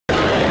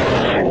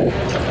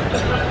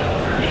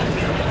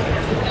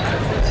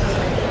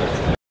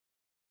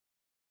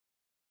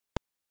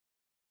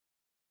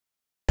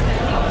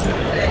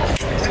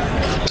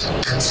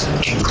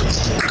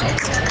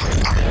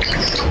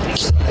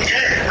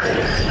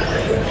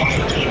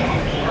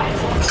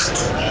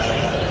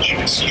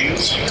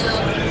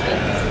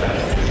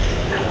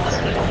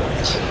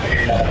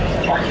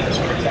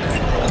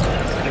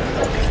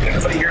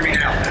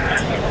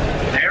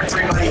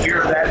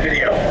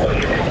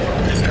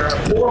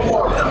or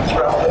more of them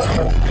throughout this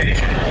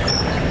presentation.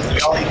 We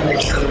all need to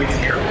make sure that we can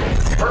hear.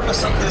 The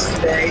purpose of this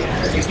today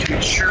is to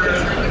ensure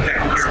that you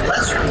hear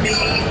less from me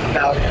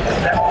about the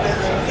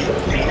benefits,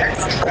 the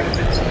extra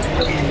benefits of the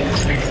video game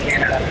industry in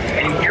Canada,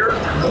 and you hear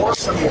more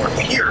from your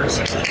peers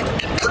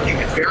working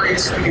at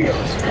various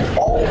studios,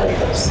 all the way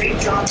from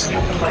St. John's,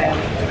 Newfoundland,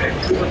 to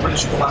Vancouver,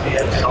 British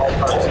Columbia, and all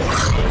parts of the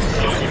country.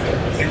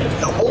 And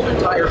the whole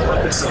entire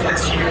purpose of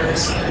this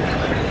year's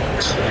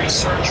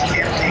research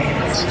campaign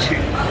is to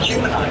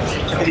humanize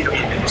the video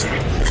game industry,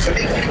 to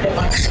make people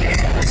understand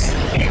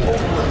people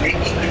who are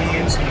making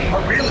games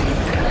are really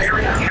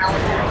very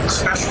talented,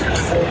 special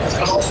people,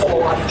 but also a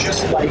lot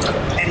just like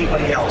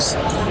anybody else.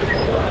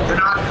 They're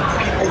not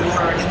people who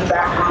are in the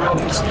back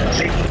rooms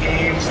making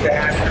games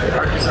that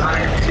are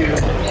designed to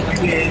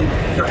win.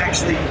 They're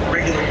actually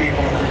regular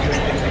people who are doing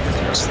things because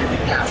they're extremely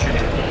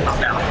passionate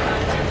about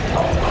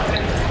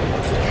it.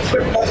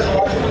 Quick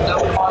methodological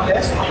note on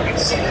this, you can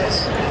see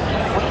this.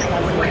 One thing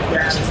I would like to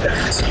add is that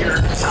this year,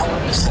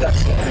 our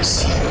study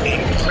received a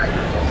record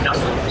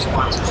number of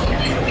responses from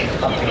video game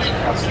companies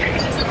across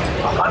Canada.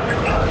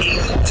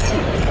 182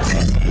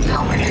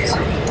 companies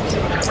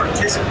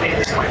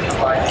participated by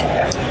providing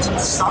evidence of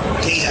some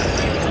data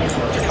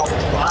to help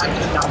drive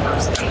the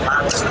numbers that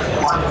allow us to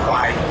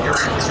quantify your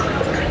answer.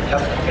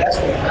 That's the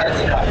best we've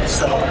ever done.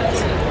 So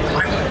I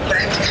want to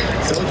thank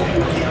those of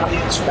you in the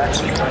audience who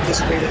actually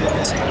participated in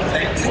this.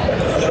 Thank you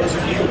for those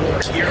of you who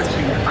are here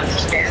to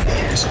understand the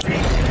industry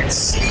and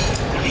see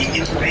the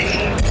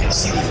information and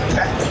see the effect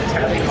that it's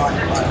having on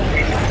the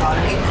Canadian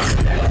economy.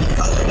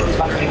 Because of those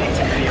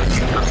 182 video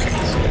game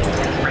companies,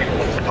 we're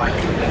able to provide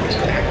you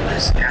with an accurate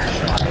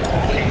snapshot of the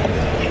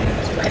Canadian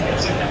industry.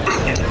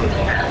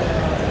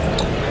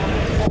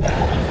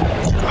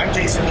 I'm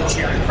Jayson,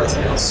 Hilchie, I'm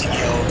President and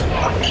CEO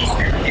of the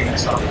Canadian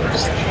Software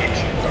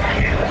Association of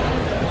Canada.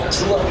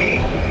 Who are we?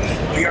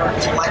 We are a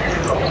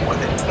collective of more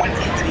than 20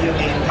 video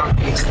game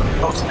companies from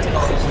coast to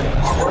coast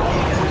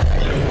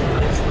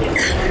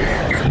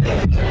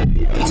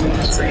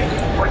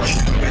working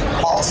with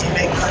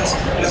policymakers,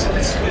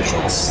 business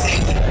officials,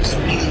 stakeholders,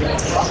 media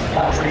across the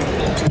country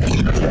to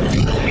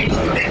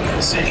make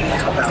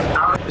decisions about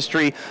our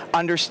industry,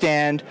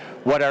 understand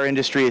what our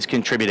industry is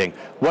contributing,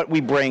 what we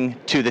bring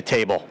to the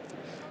table.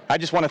 I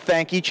just want to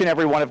thank each and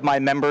every one of my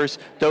members.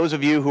 Those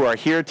of you who are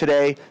here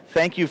today,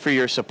 thank you for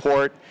your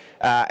support.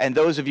 And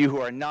those of you who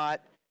are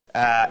not,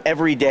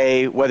 every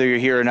day, whether you're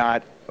here or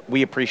not,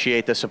 we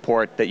appreciate the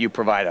support that you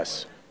provide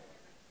us.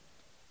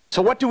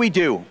 So what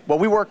do? Well,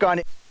 we work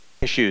on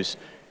issues,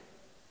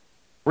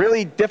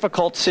 really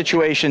difficult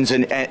situations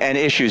and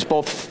issues,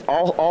 both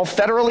all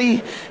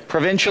federally,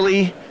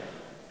 provincially,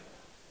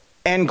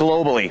 and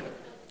globally.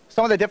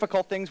 Some of the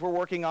difficult things we're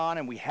working on,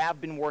 and we have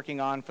been working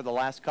on for the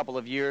last couple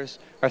of years,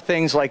 are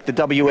things like the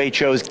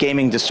WHO's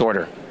gaming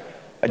disorder,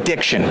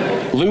 addiction,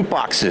 loot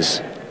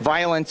boxes,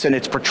 violence and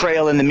its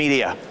portrayal in the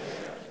media,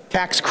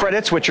 tax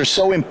credits, which are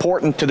so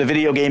important to the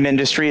video game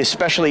industry,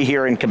 especially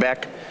here in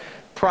Quebec,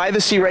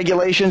 privacy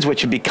regulations,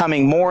 which are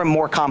becoming more and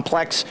more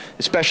complex,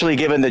 especially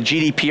given the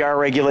GDPR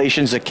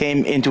regulations that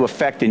came into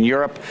effect in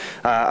Europe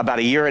about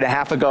a year and a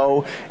half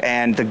ago,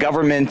 and the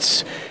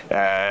government's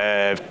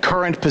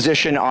current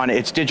position on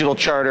its digital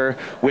charter,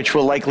 which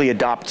will likely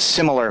adopt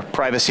similar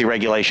privacy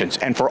regulations.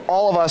 And for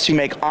all of us who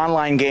make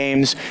online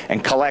games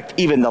and collect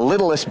even the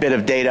littlest bit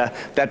of data,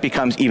 that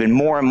becomes even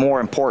more and more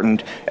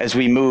important as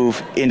we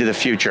move into the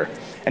future.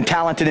 And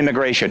talent and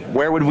immigration.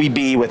 Where would we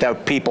be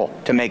without people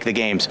to make the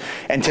games?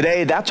 And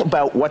today, that's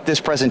about what this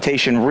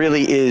presentation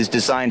really is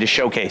designed to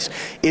showcase,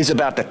 is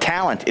about the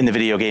talent in the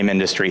video game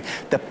industry,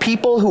 the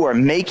people who are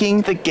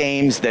making the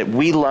games that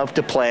we love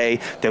to play,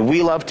 that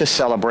we love to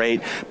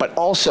celebrate, but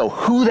also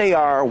who they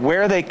are,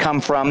 where they come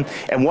from,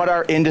 and what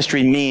our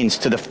industry means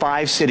to the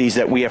 5 cities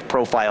that we have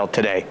profiled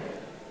today.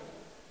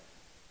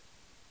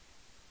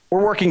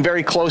 We're working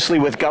very closely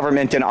with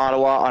government in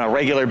Ottawa on a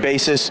regular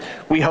basis.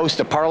 We host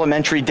a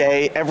parliamentary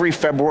day every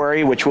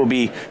February, which we'll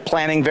be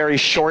planning very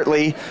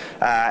shortly.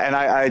 And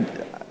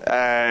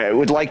I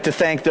would like to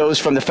thank those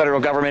from the federal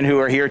government who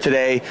are here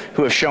today,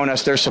 who have shown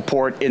us their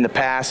support in the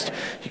past.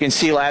 You can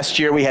see last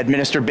year we had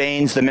Minister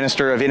Baines, the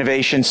Minister of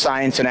Innovation,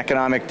 Science and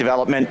Economic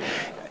Development,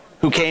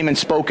 who came and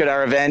spoke at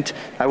our event.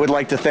 I would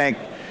like to thank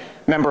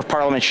Member of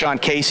Parliament Sean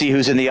Casey,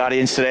 who's in the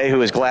audience today, who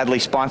has gladly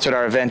sponsored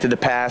our event in the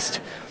past.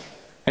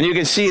 And you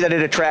can see that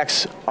it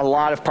attracts a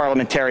lot of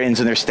parliamentarians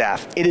and their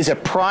staff. It is a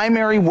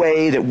primary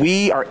way that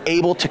we are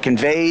able to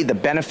convey the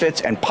benefits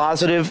and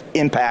positive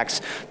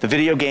impacts the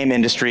video game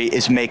industry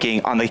is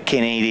making on the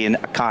Canadian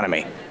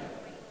economy.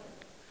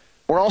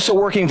 We're also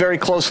working very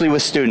closely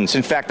with students.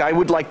 In fact, I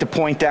would like to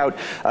point out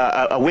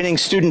a winning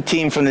student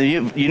team from the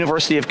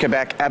University of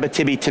Quebec,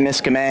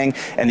 Abitibi-Témiscamingue,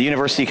 and the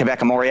University of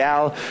Quebec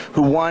Montreal,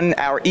 who won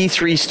our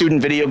E3 student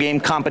video game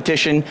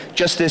competition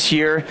just this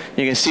year.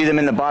 You can see them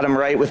in the bottom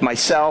right with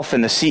myself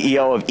and the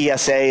CEO of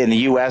ESA in the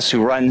US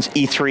who runs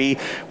E3.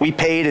 We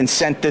paid and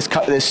sent this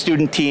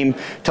student team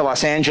to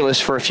Los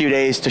Angeles for a few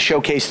days to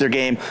showcase their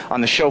game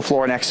on the show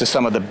floor next to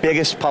some of the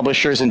biggest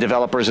publishers and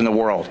developers in the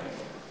world.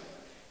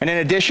 And in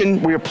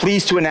addition, we are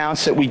pleased to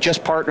announce that we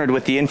just partnered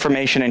with the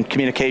Information and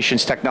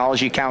Communications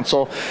Technology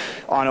Council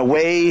on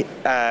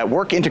a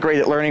work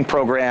integrated learning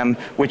program,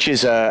 which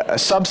is a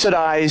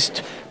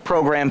subsidized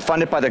program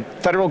funded by the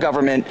federal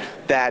government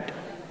that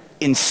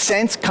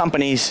incents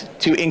companies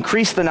to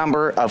increase the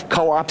number of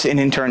co-ops and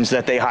interns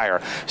that they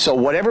hire. So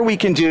whatever we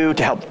can do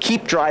to help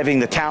keep driving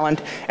the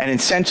talent and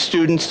incent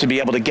students to be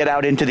able to get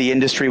out into the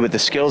industry with the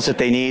skills that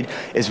they need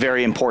is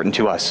very important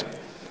to us.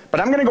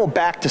 But I'm going to go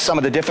back to some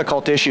of the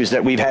difficult issues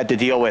that we've had to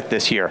deal with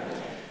this year,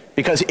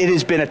 because it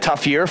has been a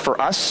tough year for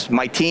us,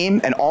 my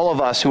team, and all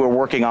of us who are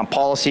working on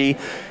policy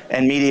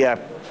and media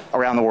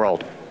around the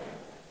world.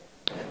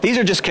 These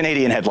are just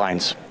Canadian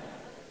headlines.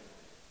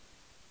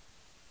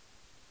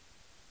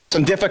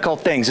 Some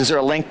difficult things. Is there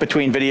a link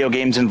between video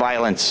games and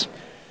violence?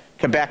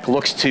 Quebec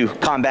looks to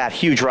combat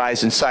huge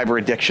rise in cyber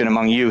addiction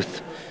among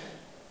youth.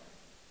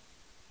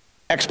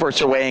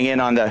 Experts are weighing in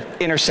on the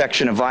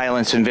intersection of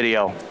violence and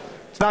video.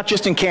 It's not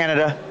just in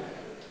Canada,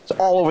 it's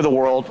all over the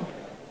world.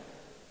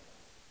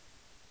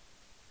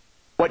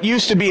 What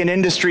used to be an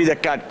industry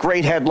that got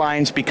great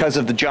headlines because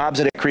of the jobs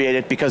that it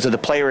created, because of the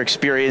player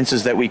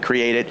experiences that we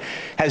created,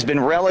 has been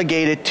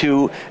relegated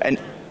to an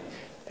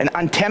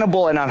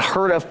untenable and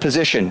unheard of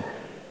position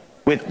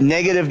with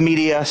negative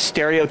media,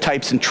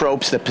 stereotypes and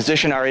tropes that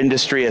position our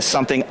industry as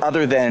something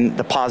other than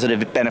the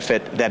positive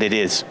benefit that it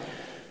is.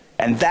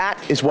 And that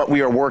is what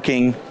we are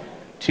working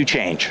to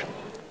change.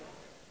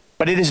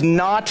 But it is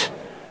not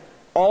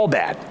all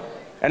bad.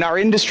 And our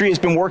industry has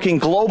been working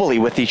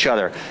globally with each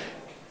other,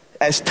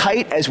 as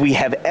tight as we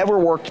have ever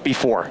worked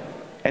before.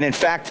 And in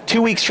fact,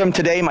 2 weeks from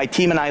today, my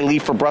team and I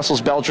leave for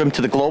Brussels, Belgium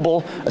to the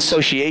Global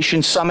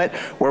Association Summit,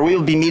 where we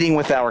will be meeting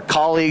with our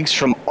colleagues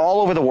from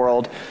all over the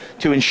world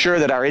to ensure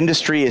that our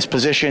industry is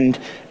positioned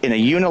in a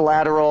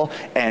unilateral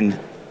and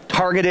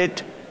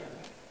targeted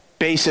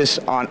basis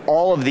on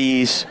all of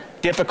these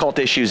difficult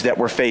issues that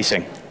we're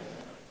facing.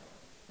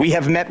 We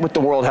have met with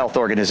the World Health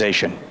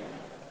Organization.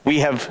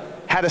 We have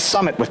had a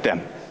summit with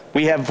them.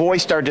 We have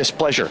voiced our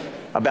displeasure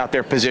about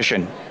their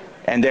position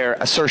and their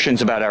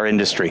assertions about our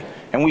industry,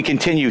 and we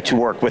continue to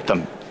work with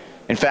them.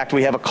 In fact,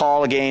 we have a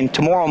call again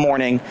tomorrow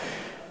morning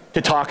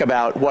to talk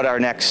about what our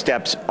next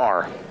steps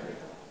are.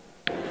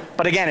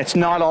 But again, it's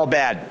not all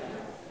bad.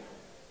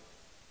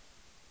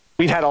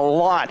 We've had a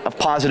lot of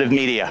positive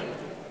media.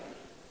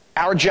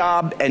 Our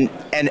job, and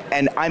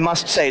I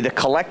must say the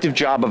collective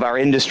job of our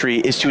industry,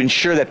 is to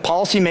ensure that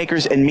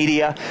policymakers and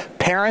media,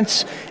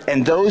 parents,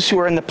 and those who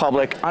are in the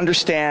public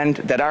understand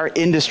that our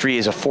industry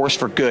is a force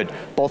for good,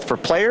 both for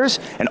players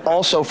and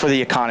also for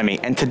the economy.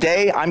 And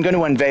today I'm going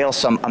to unveil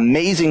some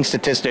amazing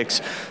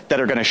statistics that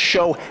are going to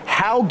show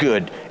how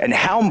good and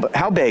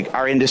how big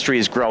our industry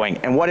is growing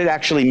and what it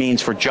actually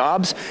means for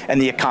jobs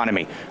and the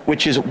economy,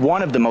 which is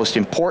one of the most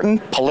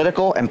important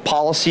political and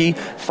policy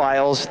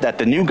files that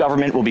the new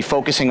government will be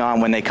focusing on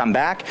when they come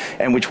back,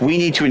 and which we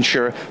need to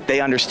ensure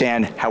they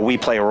understand how we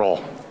play a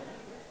role.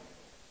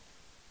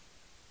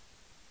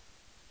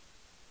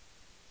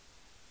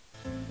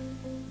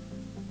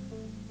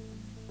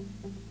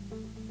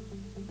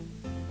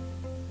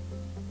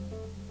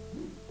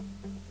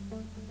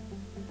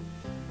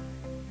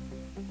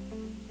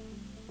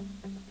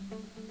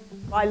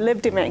 I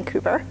lived in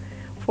Vancouver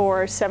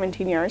for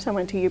 17 years. I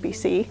went to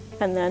UBC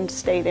and then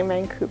stayed in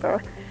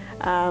Vancouver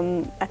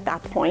at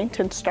that point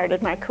and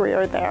started my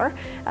career there.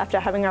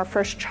 After having our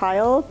first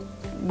child,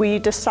 we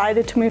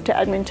decided to move to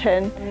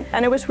Edmonton,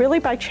 and it was really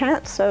by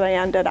chance that I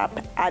ended up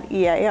at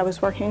EA. I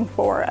was working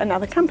for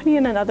another company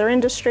in another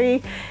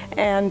industry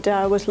and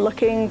was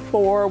looking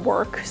for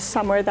work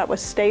somewhere that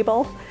was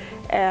stable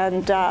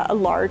and a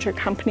larger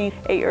company.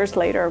 8 years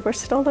later, we're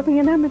still living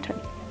in Edmonton.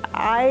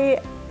 I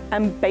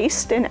am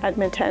based in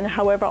Edmonton,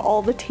 however,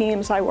 all the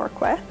teams I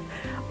work with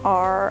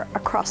are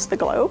across the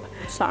globe.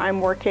 So I'm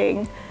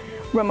working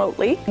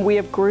remotely. We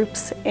have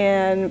groups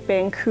in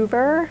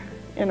Vancouver,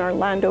 in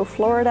Orlando,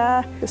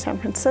 Florida, San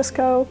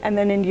Francisco, and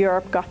then in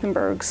Europe,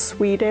 Gothenburg,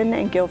 Sweden,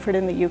 and Guildford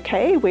in the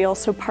UK. We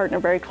also partner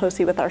very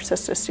closely with our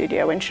sister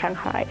studio in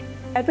Shanghai.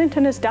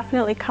 Edmonton has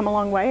definitely come a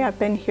long way. I've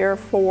been here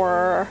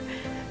for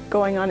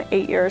going on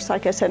 8 years,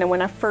 like I said, and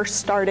when I first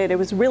started, it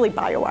was really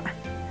BioWare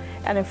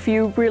and a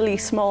few really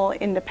small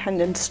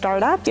independent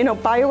startups. You know,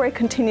 BioWare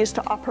continues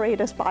to operate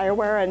as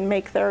BioWare and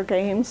make their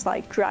games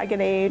like Dragon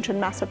Age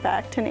and Mass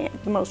Effect and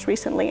most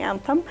recently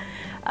Anthem.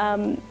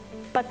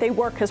 But they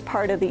work as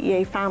part of the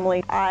EA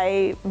family.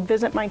 I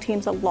visit my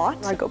teams a lot.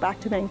 I go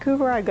back to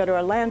Vancouver, I go to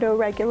Orlando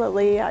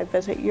regularly, I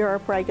visit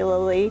Europe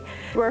regularly.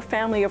 We're a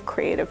family of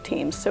creative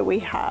teams, so we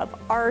have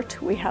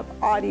art, we have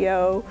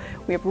audio,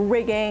 we have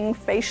rigging,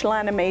 facial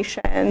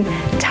animation,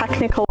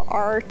 technical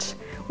art.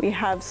 We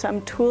have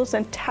some tools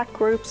and tech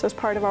groups as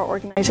part of our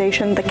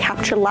organization, the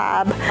Capture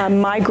Lab.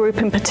 My group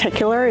in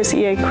particular is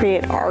EA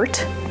Create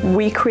Art.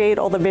 We create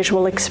all the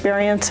visual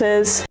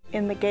experiences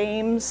in the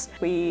games.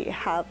 We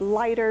have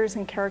lighters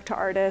and character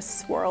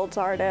artists, worlds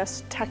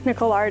artists,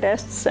 technical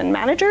artists, and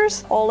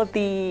managers. All of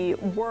the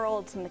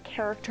worlds and the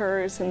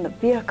characters and the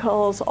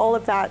vehicles, all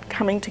of that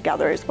coming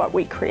together is what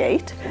we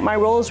create. My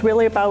role is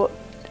really about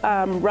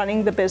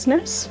running the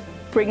business,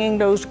 bringing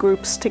those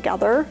groups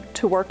together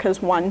to work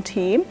as one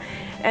team,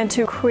 and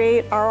to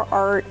create our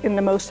art in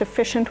the most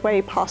efficient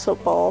way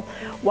possible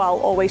while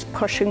always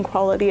pushing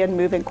quality and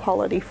moving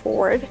quality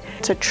forward.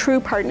 It's a true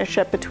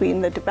partnership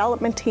between the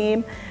development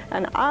team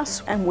and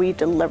us, and we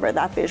deliver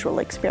that visual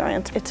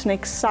experience. It's an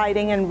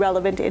exciting and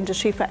relevant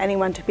industry for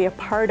anyone to be a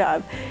part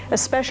of,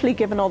 especially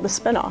given all the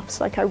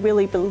spin-offs. Like, I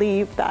really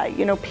believe that,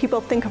 you know,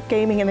 people think of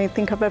gaming and they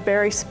think of a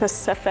very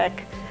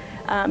specific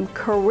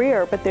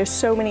career, but there's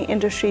so many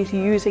industries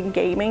using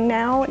gaming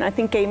now, and I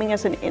think gaming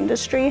as an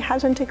industry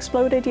hasn't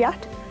exploded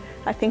yet.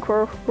 I think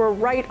we're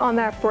right on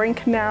that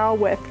brink now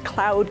with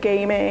cloud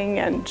gaming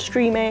and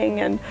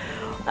streaming and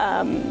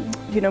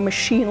you know,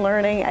 machine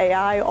learning,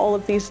 AI, all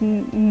of these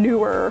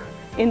newer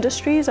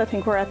industries. I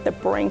think we're at the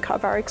brink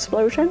of our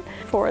explosion.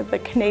 For the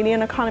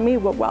Canadian economy,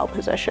 we're well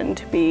positioned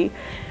to be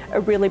a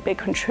really big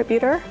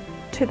contributor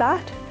to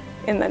that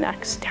in the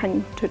next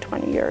 10 to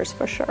 20 years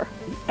for sure.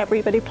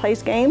 Everybody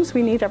plays games,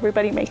 we need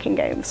everybody making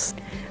games.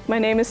 My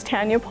name is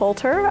Tanya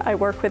Poulter, I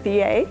work with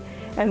EA,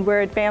 and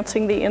we're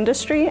advancing the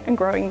industry and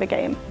growing the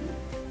game.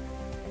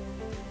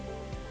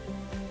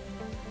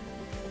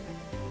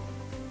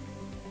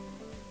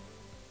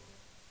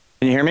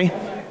 Can you hear me?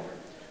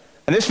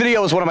 And this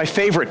video is one of my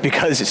favorite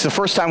because it's the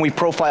first time we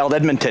profiled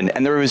Edmonton,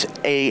 and there was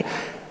an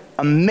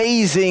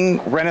amazing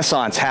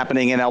renaissance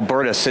happening in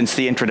Alberta since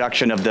the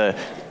introduction of the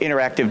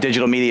interactive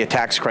digital media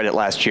tax credit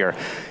last year.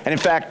 And in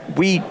fact,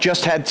 we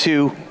just had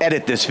to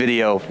edit this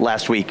video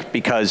last week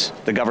because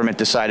the government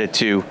decided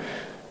to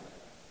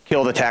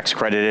kill the tax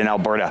credit in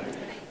Alberta.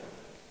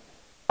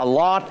 A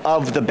lot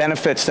of the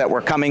benefits that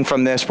were coming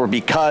from this were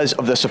because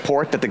of the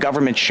support that the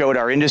government showed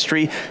our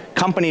industry.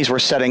 Companies were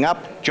setting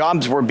up,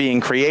 jobs were being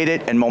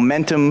created, and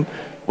momentum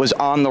was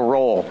on the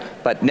roll.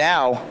 But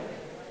now,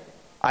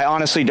 I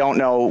honestly don't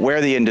know where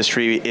the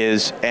industry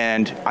is,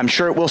 and I'm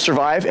sure it will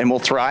survive and will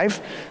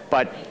thrive,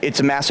 but it's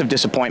a massive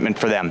disappointment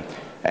for them.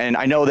 And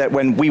I know that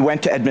when we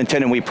went to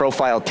Edmonton and we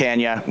profiled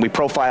Tanya, we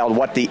profiled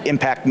what the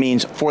impact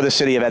means for the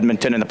city of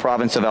Edmonton and the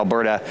province of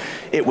Alberta,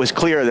 it was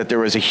clear that there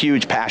was a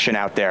huge passion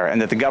out there and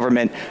that the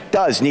government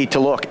does need to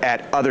look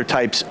at other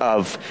types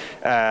of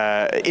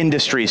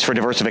industries for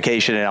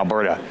diversification in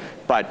Alberta.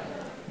 But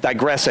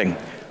digressing,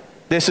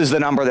 this is the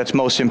number that's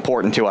most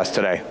important to us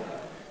today.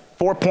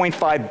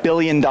 $4.5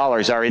 billion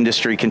our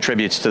industry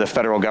contributes to the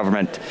federal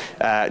government,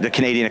 the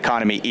Canadian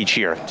economy each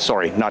year.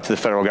 Sorry, not to the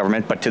federal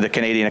government, but to the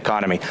Canadian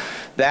economy.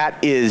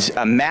 That is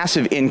a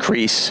massive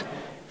increase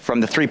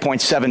from the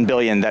 $3.7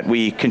 billion that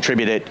we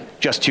contributed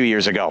just 2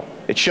 years ago.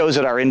 It shows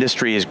that our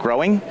industry is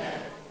growing,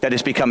 that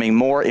it's becoming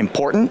more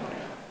important,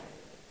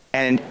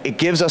 and it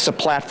gives us a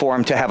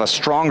platform to have a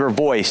stronger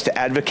voice to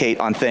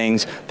advocate on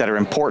things that are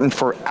important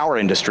for our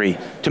industry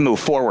to move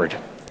forward.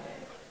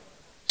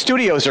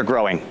 Studios are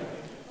growing.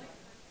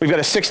 We've got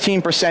a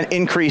 16%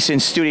 increase in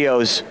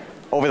studios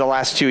over the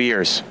last 2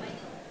 years.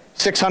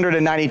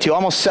 692,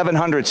 almost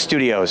 700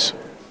 studios.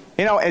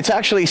 You know, it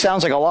actually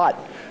sounds like a lot,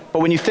 but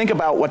when you think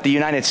about what the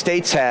United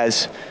States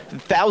has,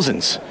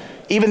 thousands.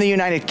 Even the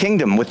United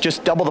Kingdom, with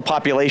just double the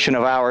population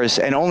of ours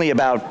and only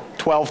about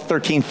 12,000,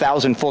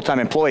 13,000 full-time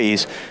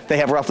employees, they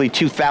have roughly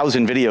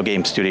 2,000 video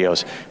game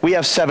studios. We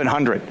have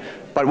 700,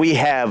 but we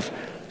have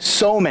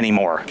so many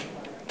more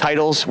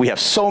titles, we have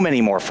so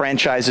many more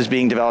franchises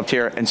being developed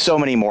here, and so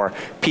many more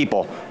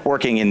people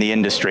working in the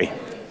industry.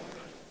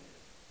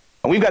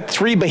 And we've got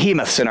 3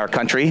 behemoths in our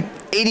country.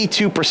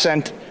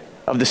 82%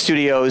 of the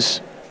studios,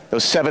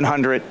 those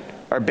 700,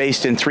 are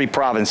based in 3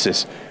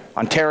 provinces: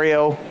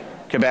 Ontario,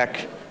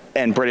 Quebec,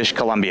 and British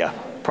Columbia.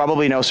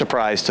 Probably no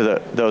surprise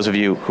to those of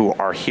you who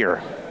are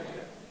here.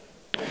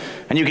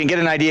 And you can get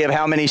an idea of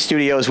how many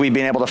studios we've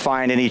been able to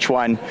find in each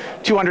one.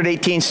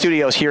 218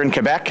 studios here in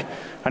Quebec,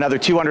 another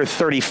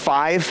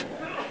 235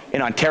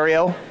 in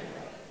Ontario,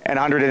 and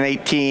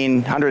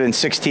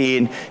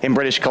 116 in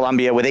British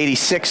Columbia, with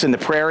 86 in the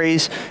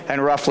prairies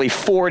and roughly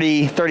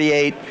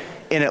 38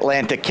 in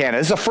Atlantic Canada.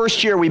 This is the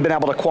first year we've been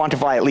able to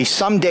quantify at least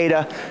some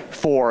data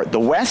for the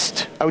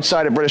West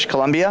outside of British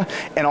Columbia,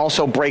 and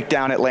also break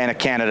down Atlantic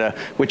Canada,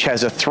 which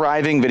has a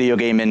thriving video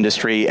game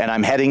industry. And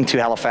I'm heading to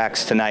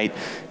Halifax tonight,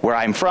 where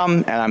I'm from,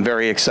 and I'm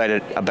very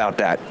excited about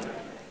that.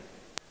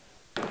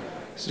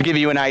 So to give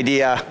you an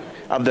idea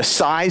of the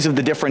size of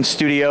the different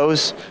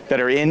studios that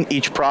are in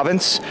each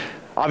province,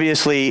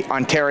 obviously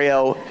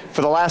Ontario,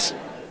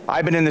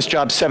 I've been in this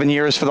job 7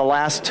 years, for the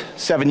last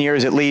 7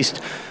 years at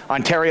least,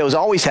 Ontario's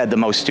always had the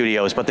most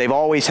studios, but they've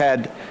always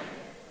had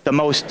the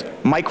most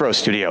micro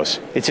studios.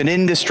 It's an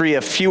industry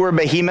of fewer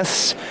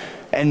behemoths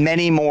and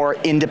many more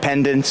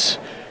independents,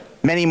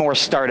 many more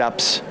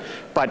startups,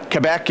 but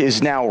Quebec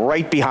is now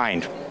right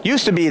behind.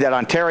 Used to be that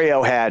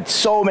Ontario had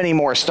so many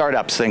more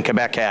startups than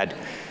Quebec had.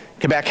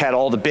 Quebec had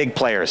all the big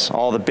players,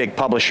 all the big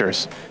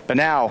publishers. But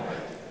now,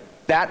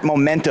 that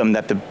momentum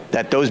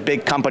that those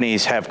big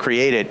companies have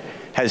created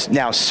has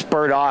now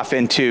spurred off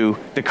into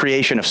the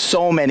creation of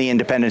so many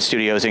independent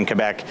studios in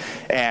Quebec,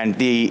 and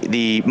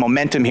the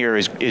momentum here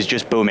is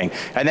just booming.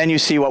 And then you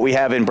see what we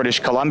have in British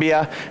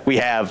Columbia. We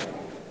have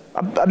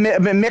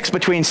a mix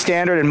between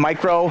standard and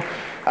micro,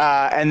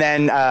 and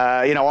then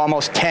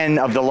almost 10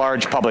 of the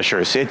large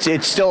publishers.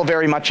 It's still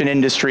very much an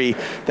industry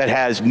that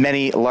has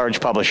many large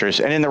publishers.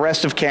 And in the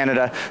rest of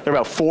Canada, there are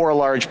about 4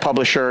 large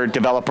publisher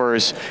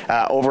developers,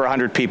 over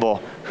 100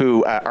 people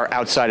who are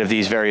outside of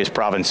these various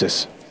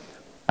provinces.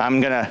 I'm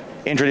going to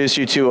introduce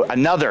you to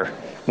another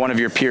one of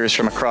your peers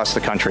from across the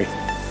country.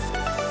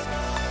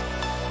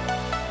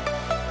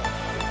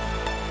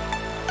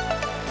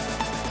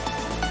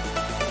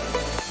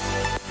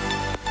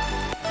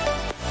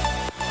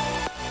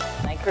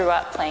 I grew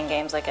up playing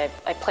games. Like I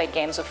played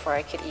games before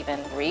I could even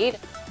read.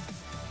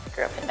 I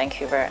grew up in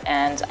Vancouver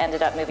and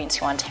ended up moving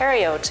to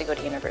Ontario to go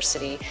to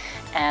university.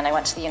 And I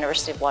went to the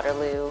University of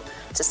Waterloo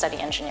to study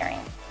engineering.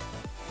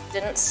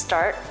 Didn't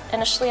start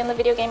initially in the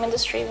video game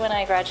industry when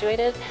I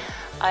graduated.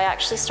 I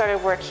actually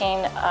started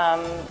working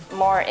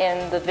more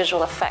in the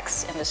visual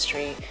effects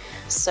industry.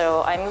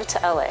 So I moved to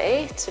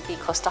LA to be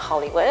close to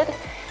Hollywood.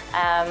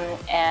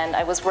 And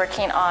I was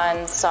working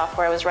on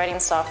software. I was writing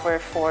software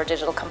for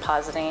digital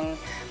compositing,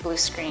 blue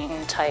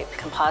screen type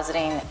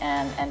compositing,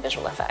 and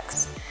visual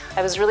effects.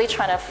 I was really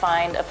trying to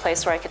find a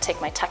place where I could take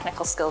my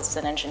technical skills as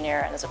an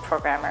engineer and as a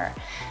programmer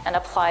and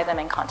apply them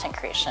in content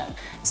creation.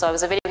 So I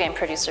was a video game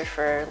producer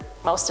for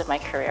most of my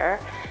career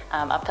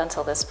up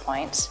until this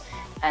point.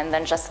 And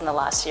then just in the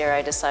last year,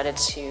 I decided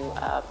to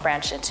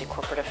branch into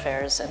corporate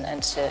affairs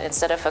and to,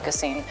 instead of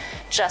focusing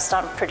just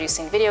on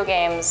producing video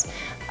games,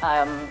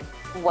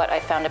 what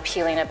I found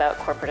appealing about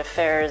corporate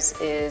affairs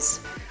is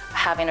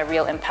having a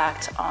real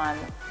impact on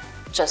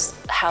just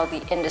how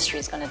the industry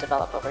is going to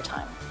develop over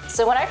time.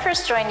 So when I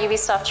first joined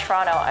Ubisoft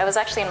Toronto, I was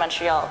actually in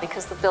Montreal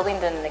because the building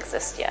didn't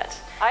exist yet.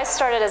 I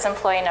started as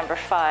employee number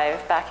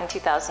 5 back in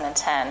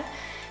 2010.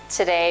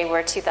 Today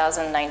we're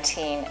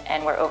 2019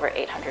 and we're over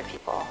 800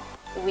 people.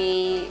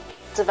 We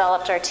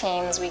developed our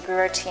teams, we grew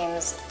our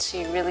teams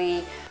to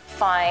really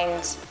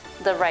find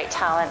the right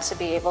talent to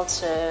be able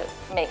to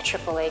make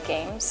AAA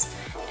games.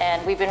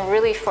 And we've been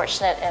really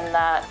fortunate in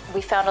that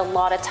we found a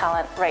lot of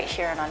talent right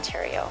here in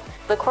Ontario.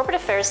 The corporate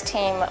affairs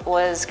team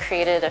was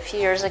created a few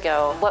years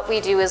ago. What we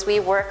do is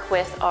we work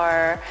with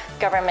our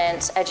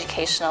government,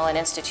 educational, and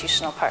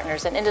institutional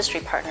partners, and industry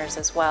partners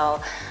as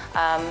well,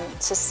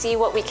 to see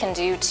what we can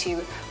do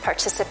to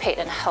participate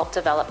and help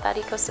develop that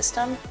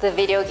ecosystem. The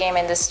video game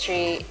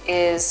industry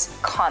is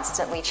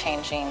constantly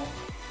changing.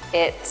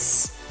 It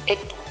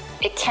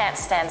can't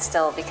stand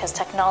still because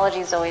technology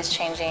is always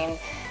changing.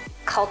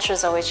 Culture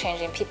is always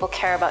changing. People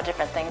care about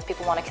different things.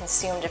 People want to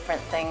consume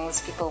different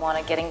things. People want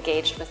to get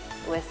engaged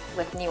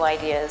with new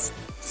ideas.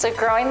 So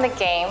growing the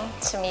game,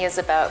 to me, is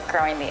about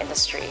growing the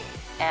industry.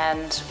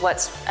 And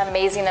what's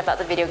amazing about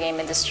the video game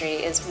industry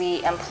is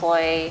we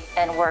employ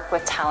and work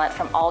with talent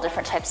from all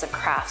different types of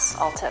crafts,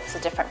 all types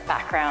of different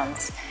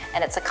backgrounds,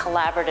 and it's a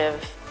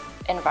collaborative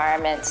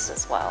environment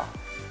as well.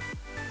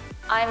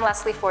 I'm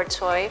Leslie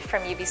Ford-Toy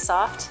from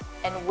Ubisoft,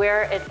 and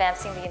we're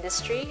advancing the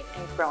industry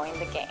and growing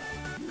the game.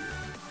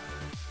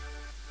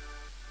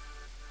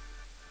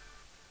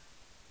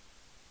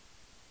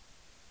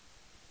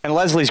 And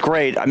Leslie's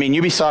great. I mean,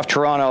 Ubisoft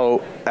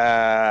Toronto,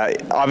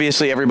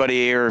 obviously everybody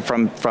here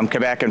from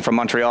Quebec and from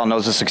Montreal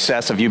knows the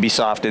success of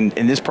Ubisoft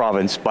in this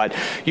province, but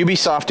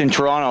Ubisoft in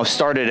Toronto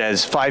started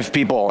as 5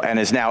 people and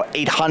is now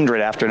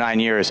 800 after 9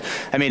 years.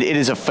 I mean, it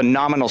is a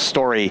phenomenal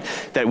story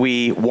that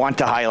we want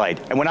to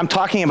highlight. And when I'm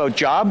talking about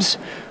jobs,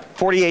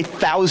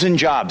 48,000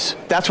 jobs.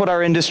 That's what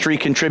our industry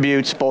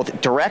contributes,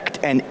 both direct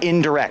and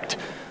indirect.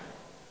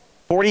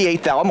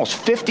 48,000, almost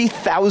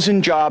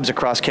 50,000 jobs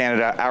across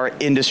Canada our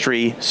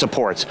industry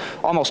supports.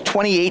 Almost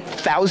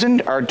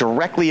 28,000 are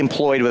directly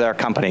employed with our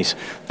companies.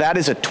 That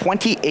is a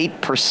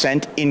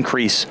 28%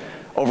 increase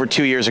over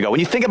 2 years ago. When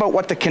you think about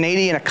what the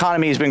Canadian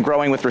economy has been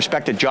growing with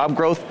respect to job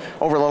growth,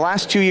 over the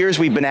last 2 years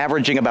we've been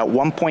averaging about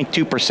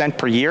 1.2%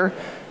 per year.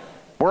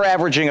 We're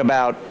averaging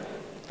about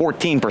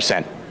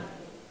 14%.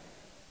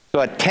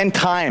 So at 10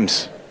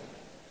 times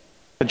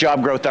the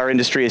job growth our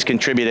industry has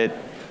contributed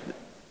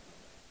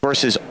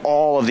versus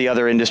all of the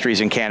other industries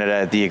in Canada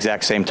at the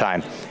exact same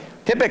time.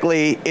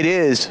 Typically, it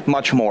is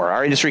much more.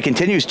 Our industry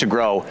continues to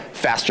grow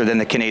faster than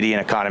the Canadian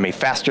economy,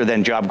 faster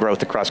than job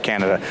growth across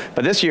Canada.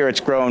 But this year, it's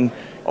grown,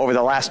 over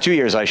the last 2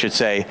 years, I should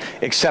say,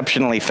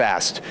 exceptionally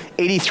fast.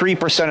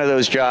 83% of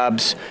those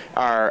jobs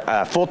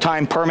are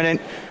full-time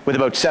permanent, with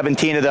about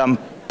 17 of them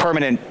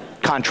permanent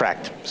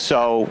contract.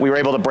 So we were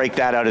able to break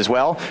that out as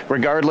well.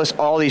 Regardless,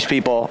 all these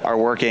people are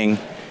working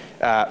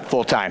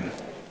full-time.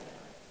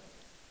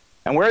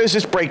 And where does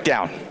this break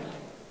down?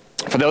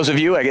 For those of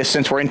you, I guess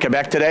since we're in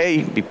Quebec today,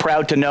 you'd be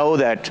proud to know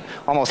that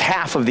almost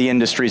half of the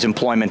industry's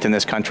employment in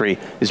this country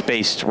is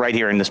based right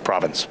here in this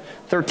province.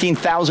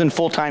 13,000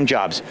 full-time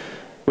jobs,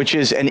 which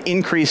is an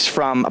increase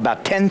from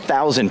about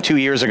 10,000 2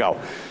 years ago.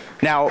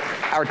 Now,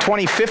 our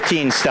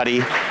 2015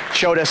 study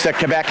showed us that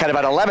Quebec had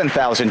about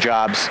 11,000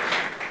 jobs.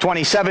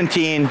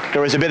 2017,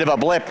 there was a bit of a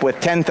blip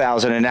with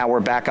 10,000, and now we're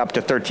back up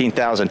to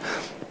 13,000.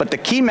 But the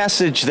key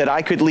message that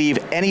I could leave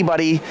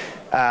anybody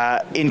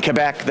in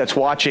Quebec that's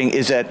watching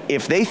is that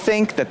if they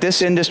think that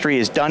this industry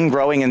is done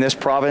growing in this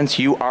province,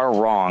 you are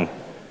wrong.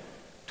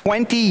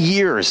 20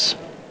 years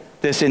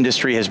this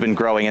industry has been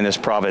growing in this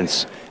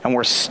province, and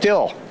we're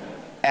still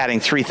adding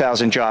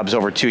 3,000 jobs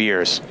over 2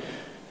 years.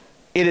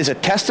 It is a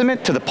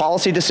testament to the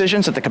policy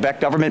decisions that the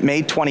Quebec government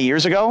made 20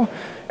 years ago,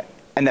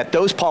 and that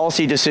those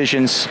policy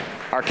decisions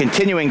are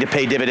continuing to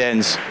pay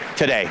dividends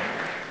today.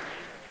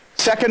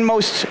 Second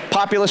most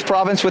populous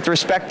province with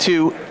respect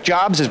to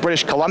jobs is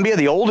British Columbia,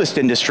 the oldest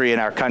industry in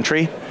our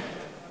country.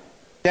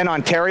 Then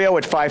Ontario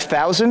at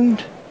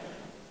 5,000,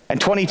 and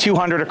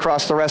 2,200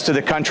 across the rest of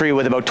the country,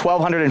 with about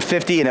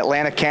 1,250 in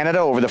Atlantic Canada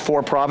over the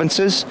 4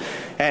 provinces,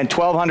 and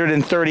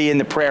 1,230 in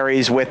the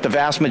prairies, with the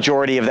vast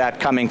majority of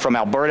that coming from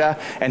Alberta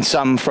and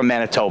some from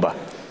Manitoba.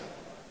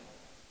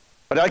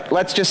 But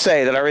let's just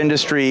say that our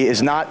industry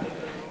is not,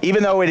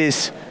 even though it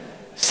is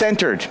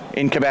centered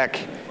in Quebec,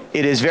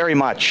 it is very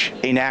much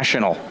a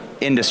national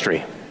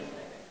industry.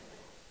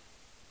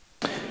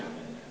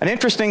 An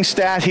interesting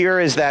stat here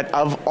is that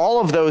of all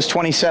of those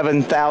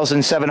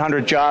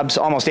 27,700 jobs,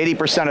 almost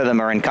 80% of them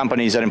are in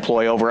companies that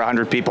employ over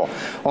 100 people.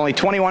 Only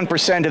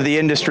 21% of the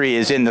industry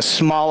is in the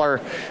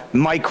smaller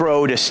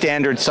micro to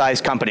standard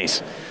size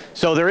companies.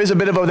 So there is a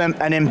bit of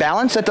an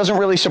imbalance. That doesn't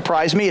really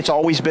surprise me. It's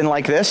always been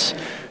like this.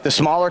 The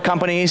smaller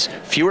companies,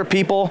 fewer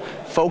people,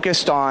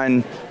 focused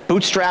on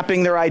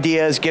bootstrapping their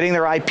ideas, getting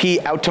their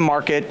IP out to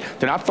market.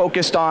 They're not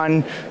focused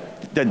on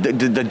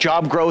the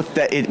job growth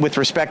with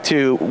respect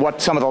to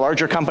what some of the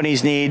larger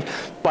companies need,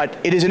 but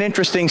it is an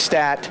interesting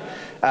stat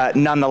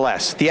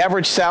nonetheless. The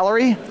average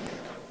salary,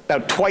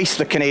 about twice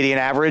the Canadian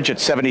average at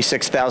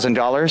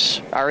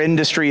 $76,000. Our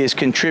industry is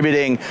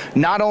contributing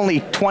not only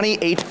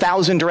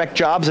 28,000 direct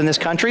jobs in this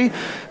country,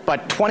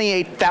 but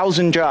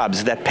 28,000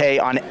 jobs that pay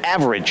on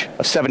average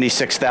of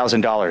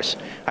 $76,000.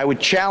 I would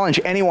challenge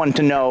anyone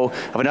to know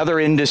of another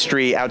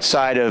industry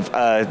outside of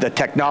the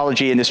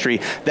technology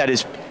industry that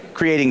is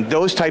creating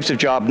those types of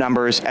job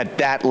numbers at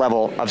that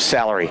level of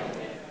salary.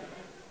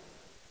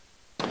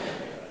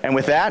 And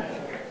with that,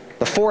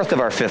 the fourth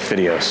of our 5th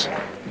videos.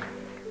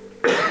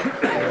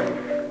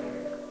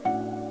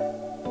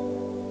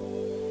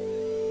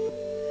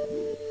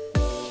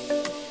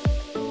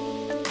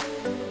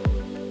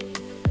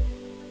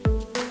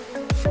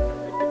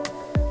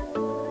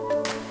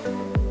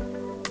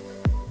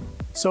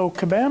 So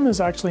Kabam is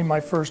actually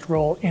my first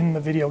role in the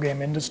video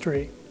game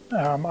industry.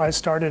 I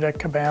started at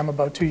Kabam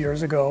about 2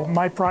 years ago.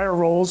 My prior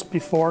roles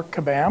before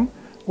Kabam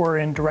were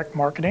in direct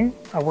marketing.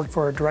 I worked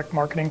for a direct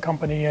marketing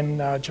company in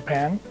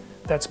Japan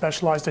that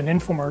specialized in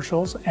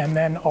infomercials and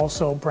then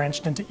also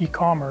branched into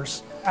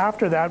e-commerce.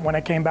 After that, when I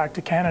came back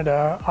to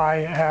Canada,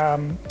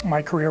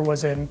 my career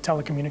was in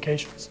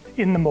telecommunications,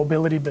 in the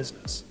mobility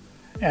business.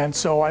 And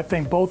so I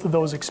think both of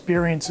those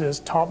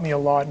experiences taught me a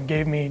lot and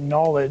gave me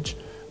knowledge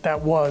that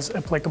was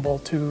applicable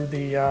to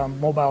the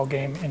mobile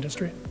game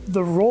industry.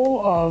 The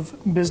role of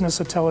business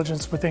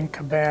intelligence within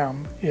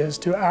Kabam is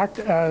to act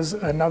as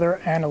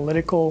another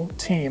analytical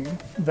team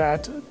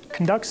that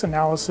conducts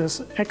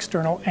analysis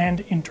external and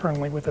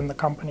internally within the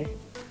company.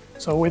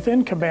 So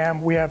within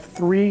Kabam, we have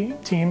 3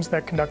 teams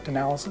that conduct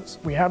analysis.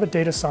 We have a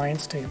data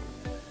science team,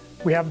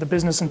 we have the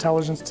business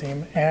intelligence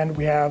team, and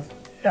we have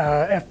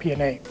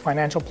FP&A,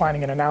 financial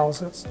planning and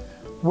analysis.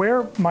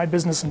 Where my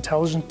business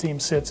intelligence team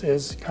sits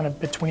is kind of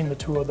between the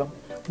 2 of them.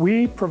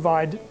 We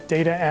provide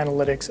data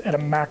analytics at a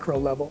macro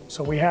level.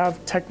 So we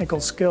have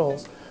technical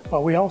skills, but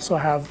we also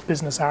have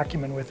business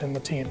acumen within the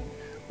team.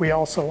 We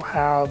also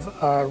have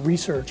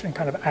research and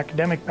kind of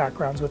academic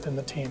backgrounds within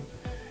the team.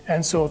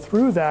 And so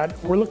through that,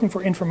 we're looking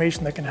for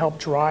information that can help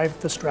drive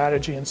the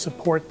strategy and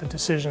support the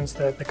decisions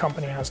that the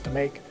company has to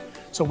make.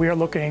 So we are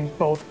looking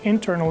both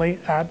internally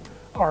at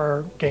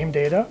our game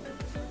data,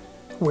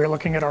 we're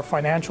looking at our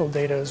financial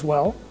data as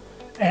well,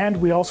 and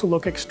we also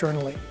look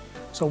externally.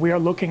 So we are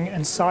looking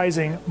and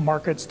sizing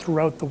markets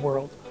throughout the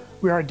world.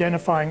 We are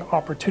identifying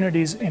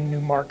opportunities in new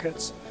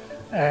markets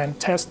and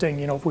testing,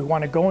 if we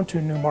want to go into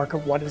a new market,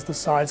 what is the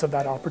size of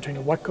that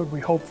opportunity? What could we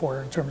hope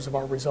for in terms of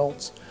our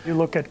results? You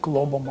look at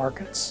global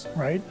markets,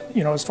 right?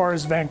 As far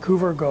as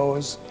Vancouver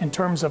goes, in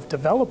terms of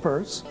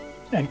developers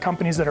and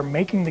companies that are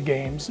making the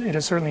games, it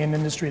is certainly an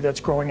industry that's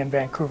growing in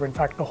Vancouver. In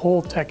fact, the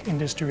whole tech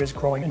industry is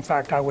growing. In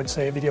fact, I would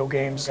say video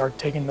games are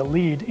taking the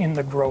lead in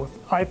the growth.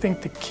 I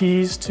think the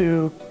keys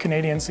to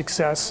Canadian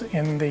success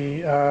in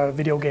the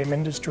video game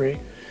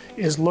industry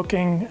is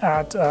looking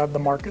at the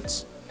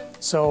markets.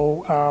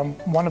 So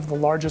one of the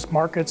largest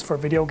markets for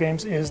video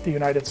games is the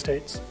United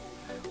States.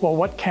 Well,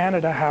 what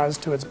Canada has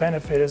to its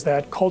benefit is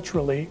that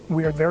culturally,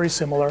 we are very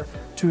similar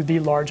to the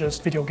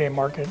largest video game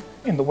market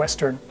in the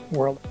Western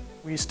world.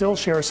 We still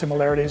share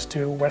similarities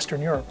to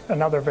Western Europe,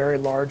 another very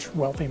large,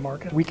 wealthy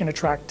market. We can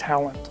attract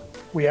talent.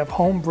 We have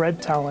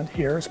homebred talent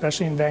here,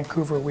 especially in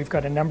Vancouver. We've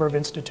got a number of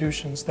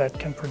institutions that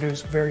can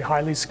produce very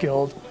highly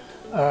skilled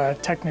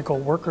technical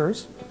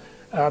workers.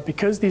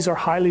 Because these are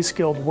highly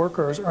skilled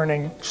workers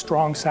earning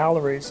strong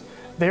salaries,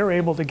 they're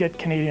able to get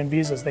Canadian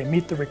visas. They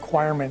meet the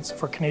requirements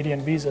for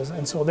Canadian visas.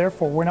 And so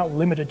therefore, we're not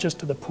limited just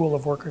to the pool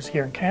of workers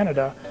here in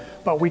Canada,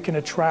 but we can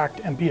attract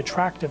and be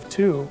attractive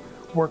to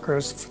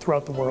workers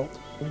throughout the world.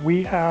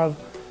 We have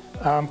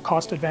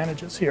cost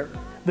advantages here.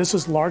 This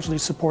is largely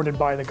supported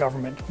by the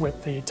government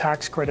with the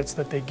tax credits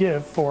that they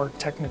give for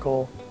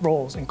technical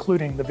roles,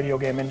 including the video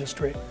game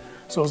industry.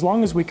 So as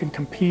long as we can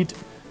compete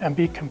and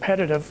be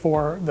competitive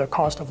for the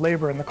cost of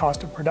labor and the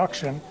cost of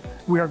production,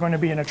 we are going to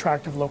be an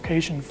attractive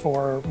location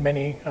for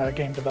many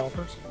game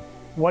developers.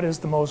 What is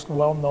the most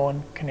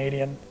well-known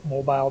Canadian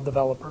mobile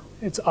developer?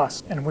 It's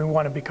us, and we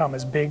want to become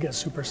as big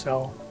as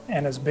Supercell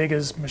and as big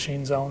as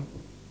Machine Zone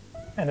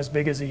and as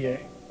big as EA.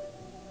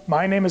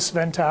 My name is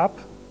Sven Tapp,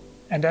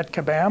 and at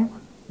Kabam,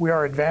 we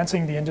are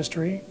advancing the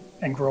industry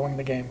and growing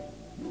the game.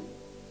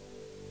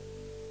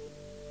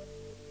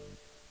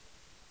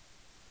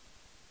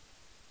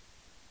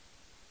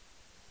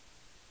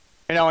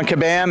 You know, and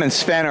Kabam and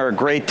Sven are a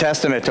great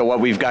testament to what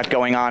we've got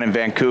going on in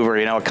Vancouver.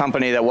 You know, a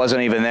company that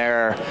wasn't even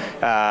there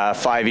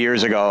 5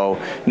 years ago,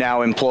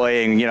 now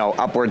employing, you know,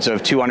 upwards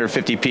of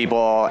 250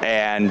 people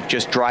and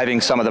just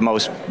driving some of the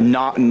most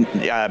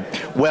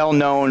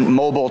well-known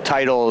mobile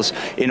titles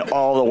in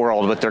all the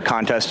world with their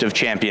Contest of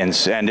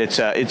Champions. And it's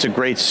a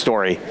great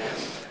story.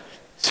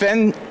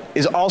 Sven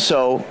is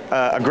also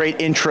a great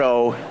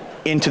intro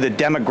into the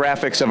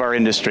demographics of our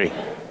industry.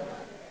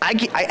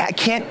 I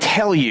can't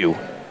tell you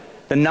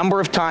the number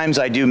of times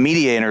I do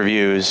media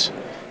interviews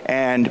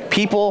and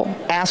people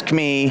ask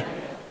me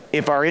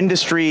if our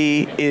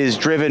industry is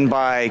driven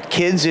by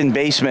kids in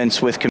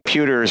basements with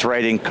computers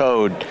writing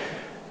code.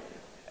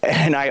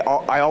 And I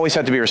always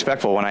have to be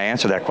respectful when I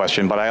answer that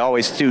question, but I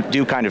always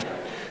do kind of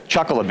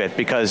chuckle a bit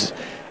because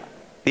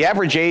the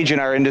average age in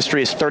our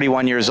industry is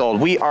 31 years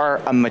old. We are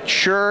a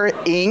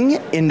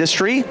maturing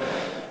industry.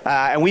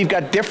 And we've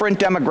got different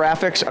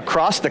demographics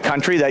across the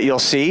country that you'll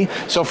see.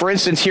 So for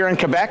instance, here in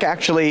Quebec,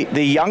 actually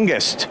the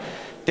youngest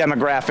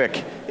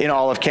demographic in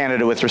all of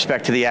Canada with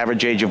respect to the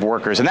average age of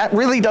workers. And that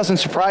really doesn't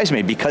surprise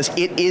me because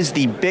it is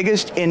the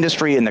biggest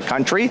industry in the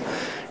country,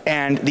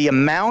 and the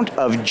amount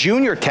of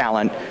junior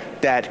talent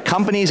that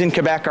companies in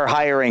Quebec are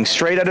hiring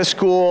straight out of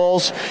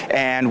schools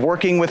and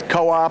working with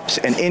co-ops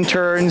and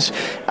interns,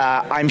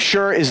 I'm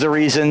sure is the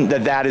reason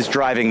that that is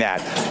driving that.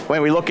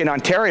 When we look in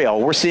Ontario,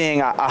 we're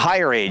seeing a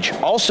higher age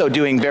also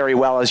doing very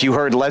well, as you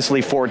heard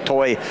Leslie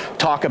Ford-Toy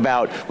talk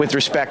about with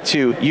respect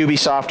to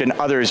Ubisoft and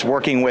others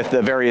working with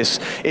the various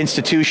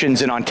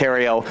institutions in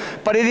Ontario.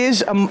 But it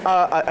is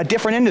a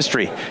different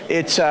industry.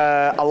 It's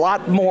a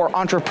lot more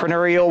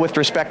entrepreneurial with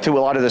respect to a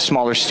lot of the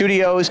smaller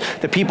studios.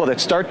 The people that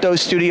start those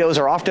studios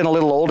are often a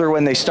little older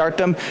when they start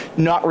them,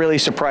 not really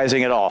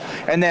surprising at all.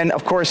 And then,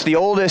 of course, the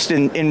oldest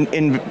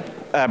in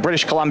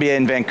British Columbia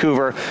in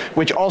Vancouver,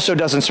 which also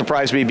doesn't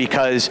surprise me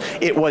because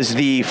it was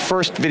the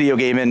first video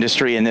game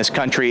industry in this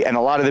country, and a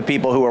lot of the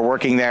people who are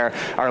working there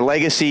are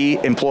legacy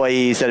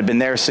employees that have been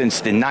there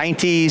since the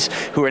 90s,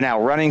 who are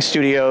now running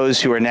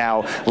studios, who are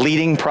now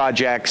leading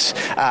projects,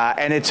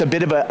 and it's a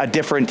bit of a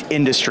different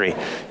industry.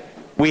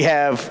 We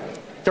have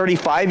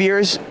 35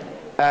 years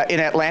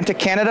in Atlantic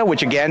Canada,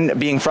 which again,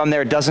 being from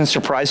there doesn't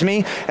surprise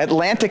me.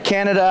 Atlantic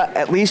Canada,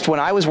 at least when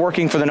I was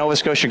working for the Nova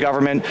Scotia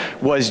government,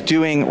 was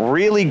doing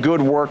really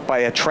good work by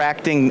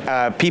attracting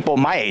people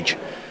my age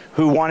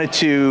who wanted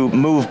to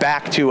move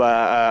back to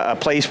a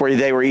place where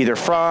they were either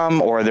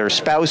from or their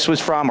spouse was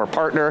from or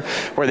partner,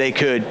 where they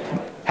could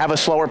have a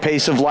slower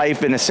pace of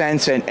life in a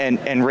sense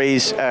and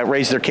raise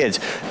their kids.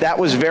 That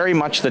was very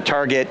much the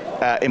target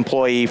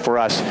employee for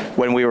us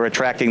when we were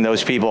attracting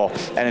those people,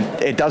 and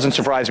it doesn't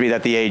surprise me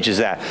that the age is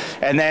that.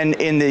 And then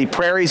in the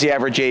prairies, the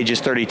average age is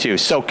 32.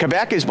 So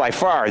Quebec is by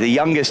far the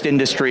youngest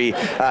industry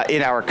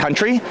in our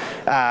country,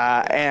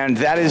 and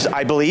that is,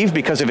 I believe,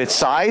 because of its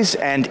size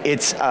and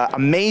its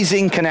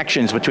amazing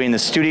connections between the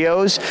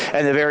studios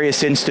and the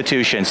various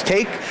institutions.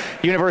 Take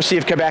University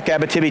of Quebec,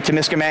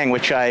 Abitibi-Témiscamingue,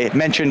 which I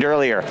mentioned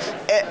earlier.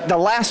 The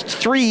last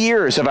 3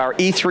 years of our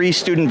E3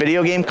 student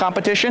video game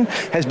competition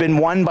has been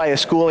won by a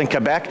school in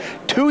Quebec.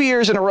 2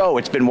 years in a row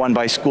it's been won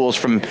by schools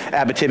from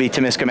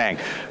Abitibi-Témiscamingue.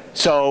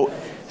 So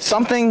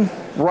something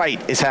right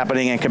is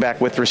happening in Quebec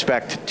with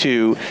respect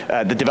to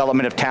the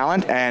development of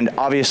talent, and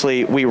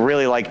obviously we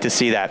really like to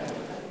see that.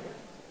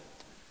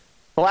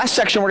 The last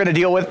section we're going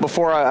to deal with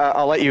before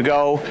I'll let you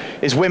go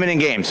is women in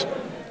games.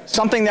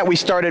 Something that we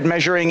started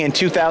measuring in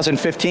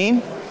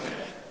 2015.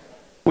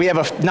 We have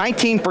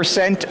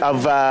 19%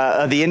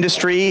 of the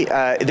industry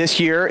this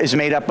year is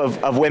made up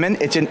of women.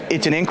 It's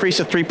an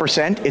increase of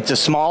 3%. It's a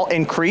small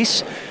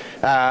increase.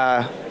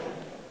 I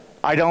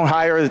don't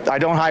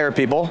hire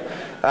people.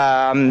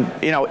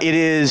 You know, it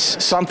is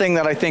something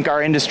that I think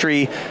our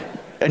industry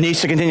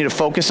needs to continue to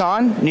focus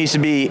on, needs to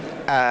be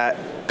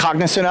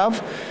cognizant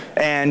of,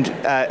 and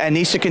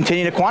needs to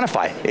continue to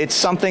quantify. It's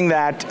something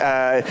that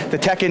the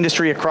tech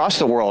industry across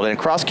the world and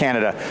across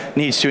Canada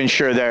needs to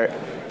ensure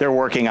they're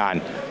working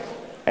on.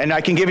 And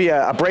I can give you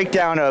a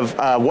breakdown of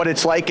what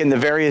it's like in the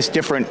various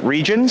different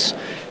regions.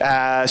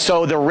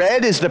 So the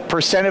red is the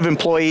percent of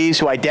employees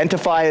who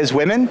identify as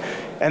women,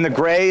 and the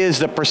gray is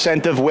the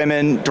percent of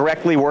women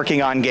directly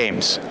working on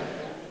games.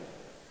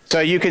 So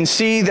you can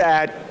see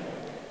that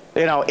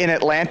You know, in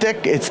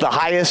Atlantic, it's the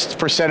highest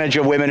percentage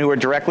of women who are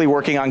directly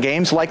working on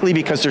games, likely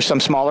because there's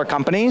some smaller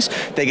companies.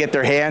 They get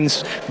their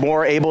hands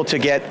more able to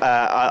get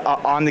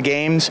on the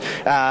games,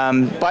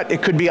 but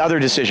it could be other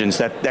decisions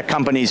that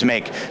companies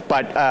make.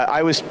 But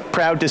I was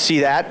proud to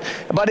see that.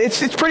 But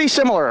it's pretty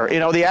similar. You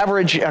know, the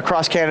average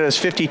across Canada is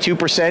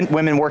 52%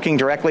 women working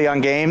directly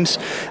on games,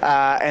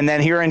 and then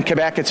here in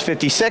Quebec it's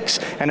 56,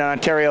 and in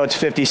Ontario it's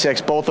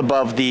 56, both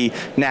above the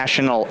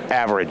national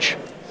average.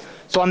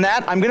 So on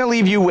that, I'm going to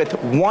leave you with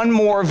one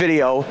more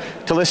video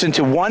to listen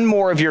to one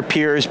more of your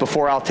peers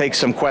before I'll take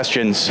some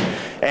questions.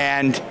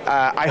 And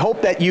I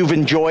hope that you've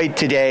enjoyed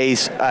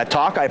today's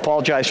talk. I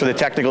apologize for the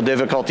technical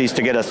difficulties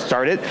to get us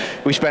started.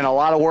 We spent a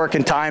lot of work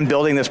and time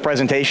building this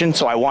presentation,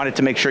 so I wanted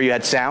to make sure you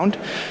had sound.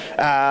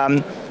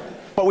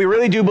 But we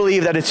really do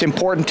believe that it's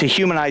important to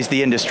humanize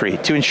the industry,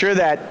 to ensure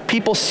that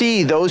people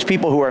see those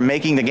people who are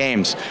making the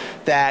games,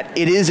 that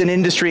it is an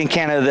industry in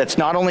Canada that's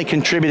not only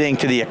contributing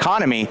to the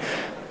economy,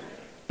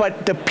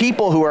 but the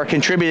people who are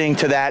contributing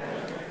to that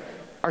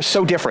are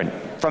so different,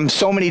 from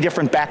so many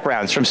different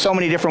backgrounds, from so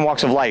many different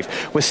walks of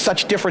life, with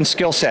such different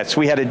skill sets.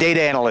 We had a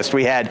data analyst,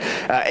 we had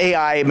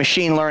AI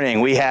machine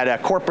learning, we had a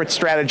corporate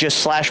strategist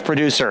slash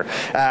producer,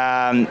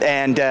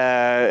 and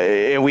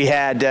we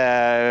have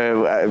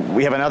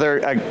another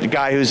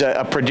guy who's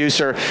a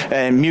producer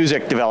and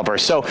music developer.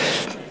 So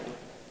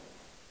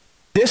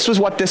this was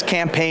what this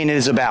campaign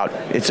is about.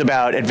 It's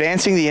about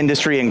advancing the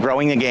industry and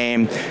growing the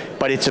game,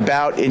 but it's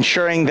about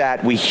ensuring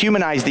that we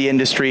humanize the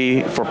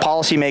industry for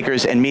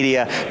policymakers and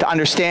media to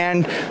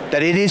understand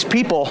that it is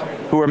people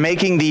who are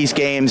making these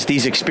games,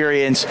 these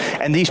experiences,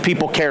 and these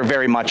people care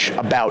very much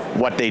about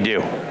what they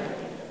do.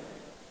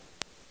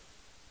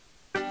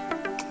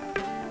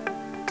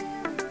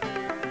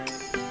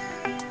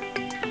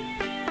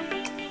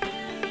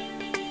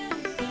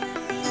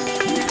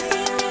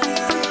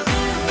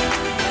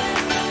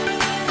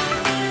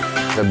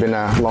 I've been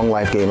a long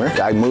life gamer.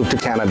 I moved to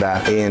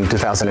Canada in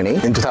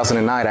 2008. In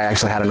 2009, I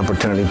actually had an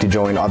opportunity to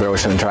join Other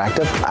Ocean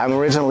Interactive. I'm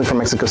originally from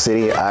Mexico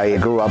City. I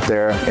grew up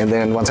there, and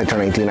then once I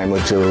turned 18, I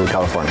moved to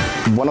California.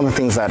 One of the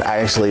things that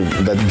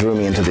drew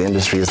me into the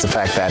industry is the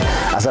fact that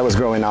as I was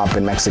growing up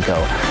in Mexico,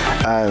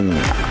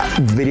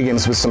 video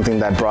games was something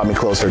that brought me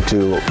closer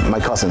to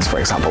my cousins, for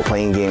example,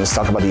 playing games,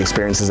 talk about the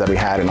experiences that we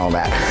had and all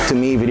that. To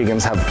me, video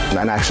games have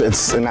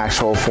it's an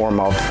actual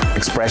form of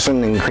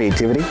expression and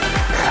creativity.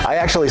 I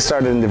actually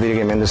started in the video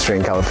game industry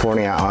in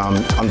California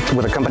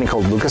with a company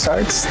called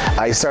LucasArts.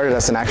 I started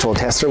as an actual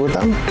tester with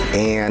them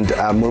and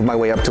moved my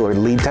way up to a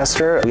lead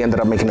tester. We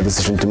ended up making a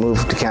decision to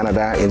move to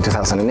Canada in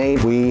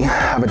 2008. We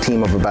have a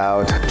team of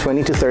about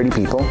 20 to 30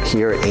 people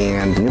here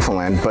in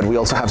Newfoundland, but we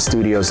also have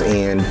studios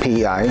in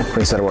PEI,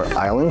 Prince Edward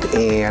Island,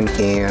 and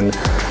in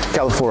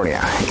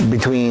California.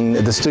 Between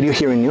the studio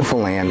here in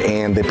Newfoundland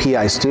and the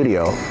PEI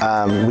studio,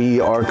 we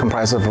are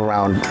comprised of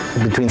around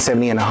between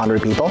 70 and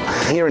 100 people.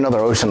 Here in Other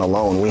Ocean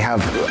alone, we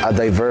have a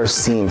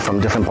diverse team from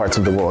different parts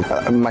of the world.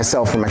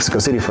 Myself from Mexico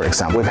City, for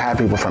example. We've had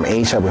people from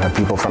Asia, we have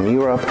people from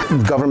Europe.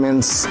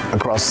 Governments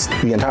across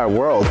the entire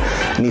world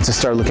need to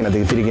start looking at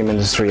the video game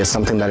industry as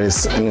something that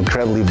is an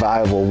incredibly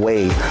viable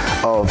way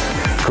of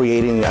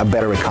creating a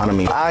better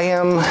economy. I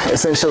am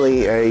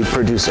essentially a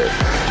producer.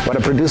 What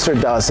a producer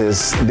does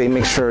is they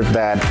make sure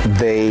that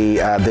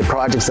the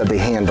projects that they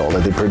handle,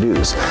 that they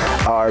produce,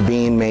 are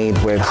being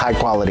made with high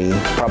quality,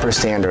 proper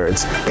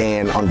standards,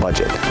 and on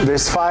budget.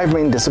 There's 5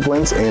 main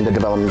disciplines in the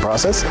development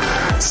process.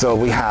 So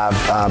we have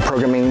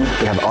programming,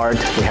 we have art,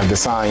 we have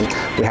design,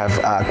 we have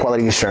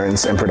quality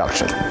assurance, and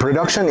production.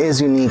 Production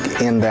is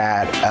unique in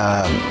that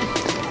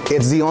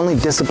it's the only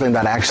discipline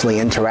that actually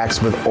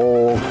interacts with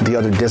all the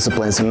other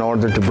disciplines in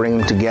order to bring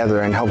them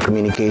together and help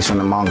communication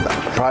among them.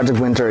 Project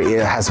Winter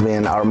has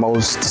been our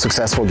most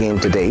successful game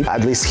to date,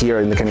 at least here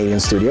in the Canadian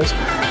studios.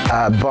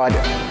 But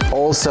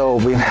also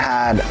we've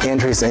had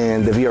entries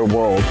in the VR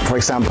world. For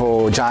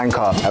example, Giant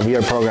Cop, a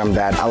VR program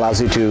that allows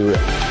you to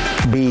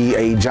be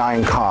a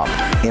giant cop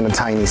in a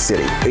tiny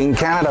city. In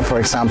Canada,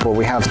 for example,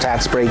 we have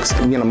tax breaks,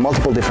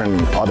 multiple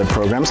different other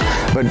programs,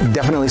 but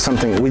definitely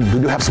something, we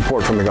do have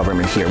support from the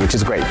government here, which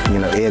is great.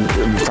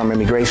 From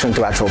immigration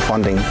to actual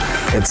funding,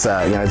 it's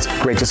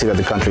great to see that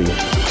the country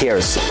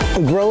cares.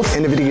 Growth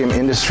in the video game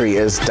industry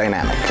is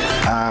dynamic.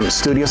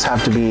 Studios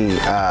have to be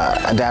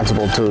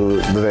adaptable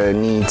to the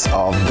needs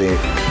of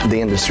the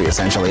industry,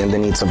 essentially, and the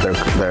needs of their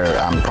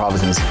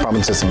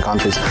provinces and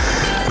countries.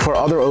 For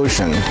Other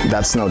Ocean,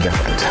 that's no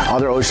different.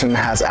 Other Ocean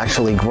has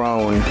actually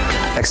grown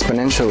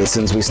exponentially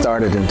since we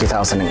started in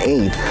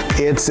 2008.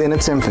 It's in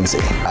its infancy.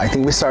 I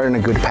think we started in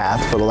a good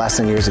path for the last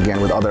 10 years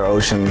again with Other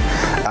Ocean,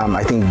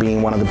 I think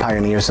being one of the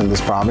pioneers in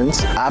this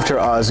province. After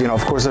us,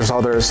 of course there's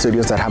other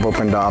studios that have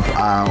opened up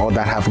or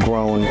that have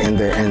grown in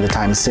the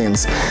time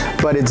since,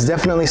 but it's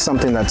definitely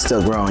something that's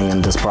still growing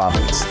in this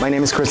province. My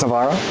name is Chris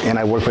Navarro and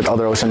I work with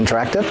Other Ocean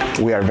Interactive.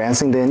 We are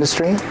advancing the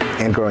industry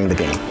and growing the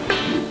game.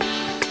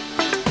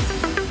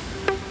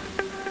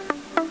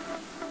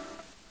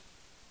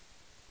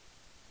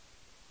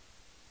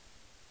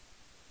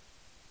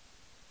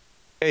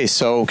 Okay,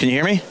 so can you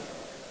hear me?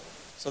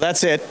 So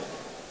that's it.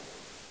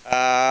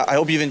 I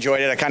hope you've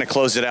enjoyed it. I kind of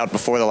closed it out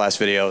before the last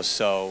video,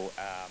 so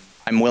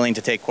I'm willing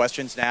to take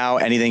questions now.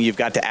 Anything you've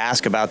got to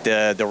ask about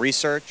the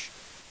research.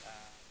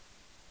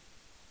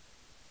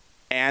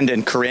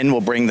 And Corinne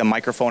will bring the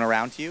microphone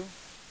around to you.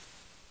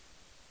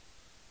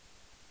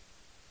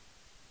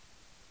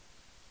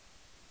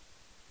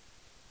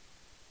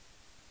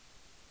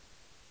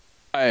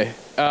 Hi.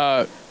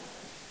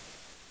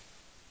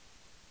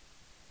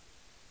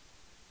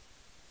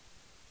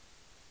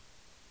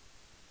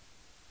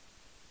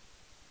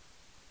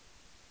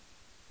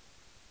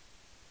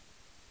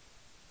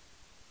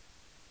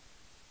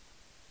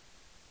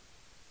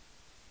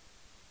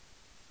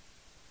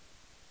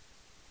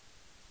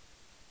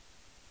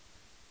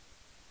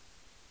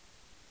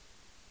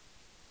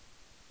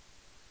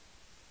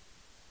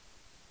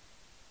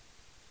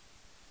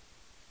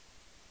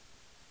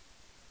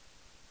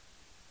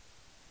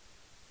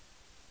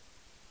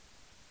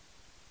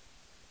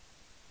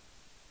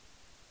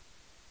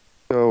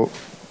 So,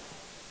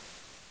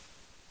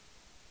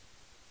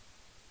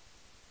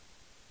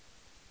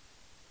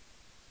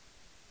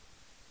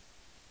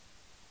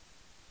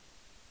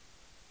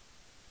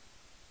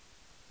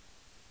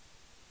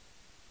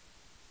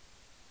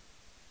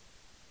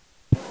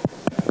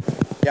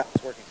 yeah,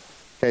 it's working.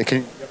 Okay, can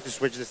you have to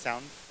switch the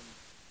sound?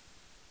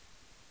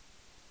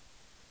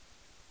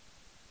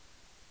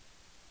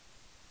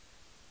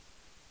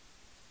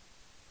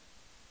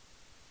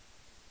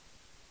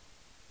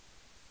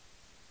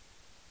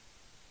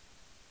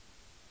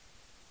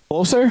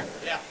 Closer?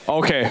 Yeah.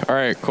 Okay, all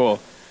right, cool.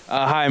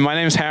 Hi, my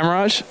name is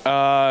Hamraj.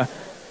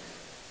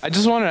 I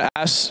just wanted to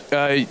ask,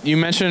 you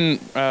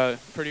mentioned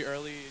pretty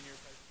early in your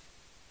presentation.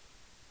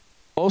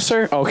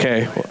 Closer?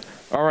 Okay,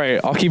 all right,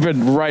 I'll keep it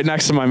right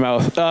next to my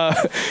mouth.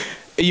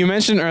 You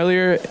mentioned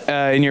earlier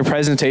in your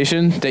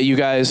presentation that you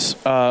guys,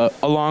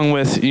 along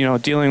with,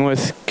 dealing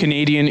with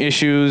Canadian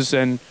issues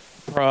and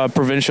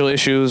provincial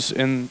issues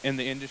in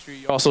the industry,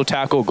 you also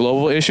tackle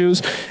global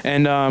issues.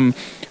 And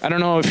I don't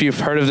know if you've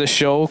heard of this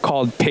show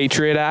called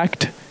Patriot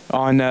Act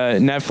on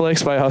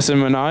Netflix by Hassan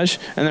Minaj,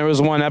 and there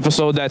was one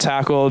episode that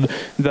tackled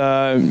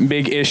the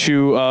big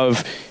issue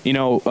of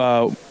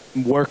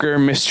worker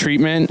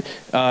mistreatment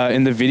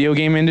in the video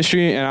game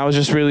industry, and I was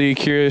just really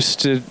curious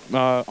to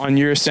on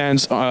your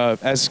sense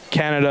as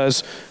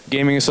Canada's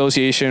gaming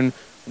association,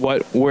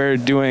 what we're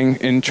doing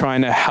in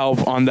trying to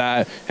help on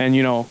that and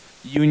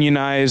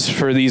unionize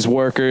for these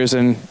workers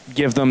and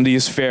give them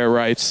these fair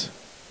rights.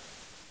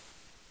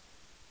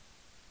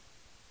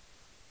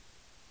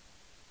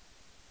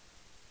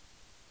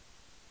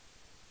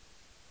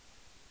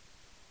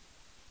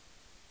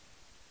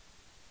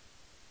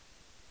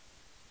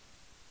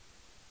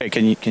 Hey,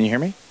 can you hear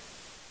me?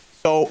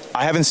 So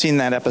I haven't seen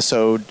that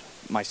episode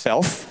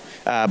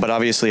myself, but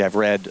obviously I've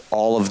read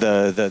all of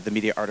the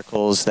media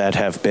articles that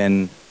have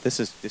been.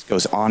 This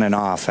goes on and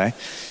off, eh?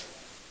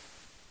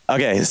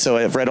 Okay, so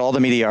I've read all the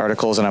media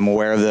articles and I'm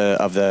aware of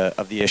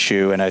the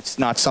issue, and it's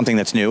not something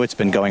that's new. It's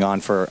been going on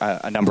for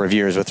a number of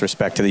years with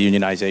respect to the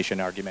unionization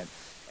argument.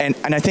 And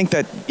I think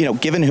that,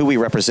 given who we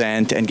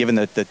represent and given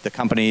the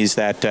companies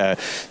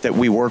that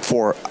we work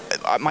for,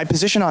 my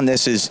position on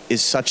this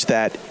is such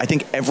that I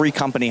think every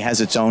company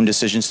has its own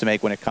decisions to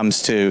make when it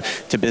comes to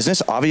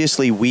business.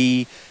 Obviously,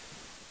 we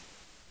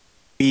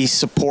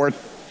support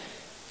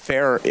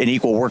fair and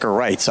equal worker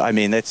rights. I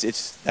mean,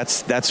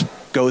 that's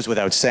goes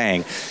without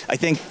saying. I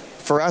think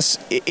for us,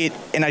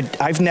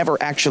 I've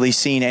never actually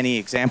seen any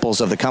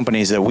examples of the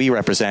companies that we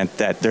represent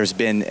that there's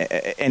been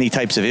any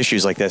types of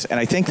issues like this. And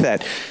I think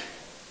that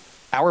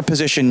our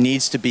position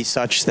needs to be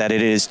such that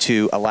it is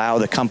to allow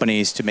the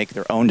companies to make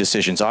their own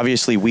decisions.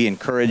 Obviously, we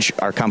encourage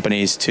our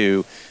companies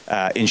to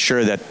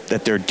ensure that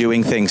they're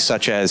doing things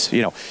such as,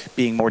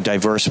 being more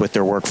diverse with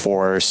their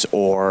workforce,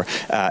 or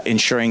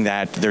ensuring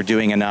that they're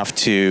doing enough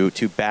to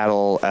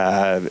battle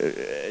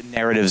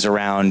narratives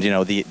around,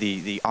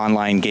 the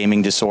online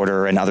gaming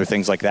disorder and other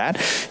things like that.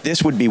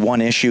 This would be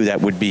one issue that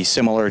would be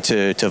similar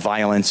to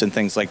violence and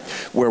things like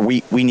where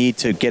we need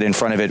to get in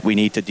front of it. We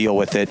need to deal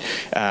with it.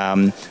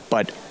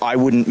 But I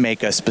wouldn't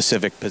make a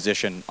specific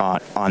position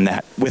on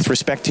that. With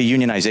respect to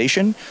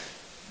unionization,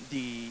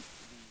 the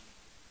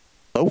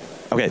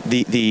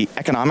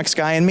economics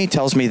guy in me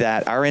tells me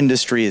that our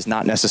industry is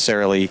not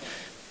necessarily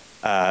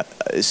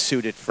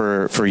suited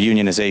for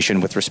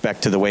unionization with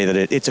respect to the way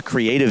that it's a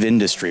creative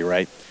industry,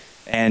 right?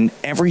 And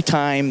every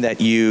time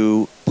that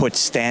you put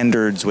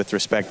standards with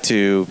respect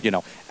to,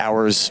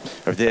 hours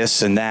or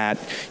this and that,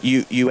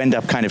 you end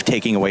up kind of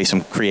taking away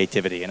some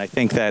creativity. And I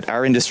think that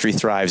our industry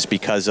thrives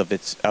because of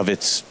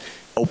its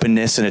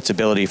openness and its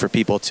ability for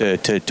people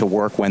to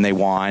work when they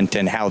want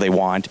and how they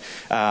want,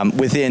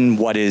 within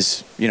what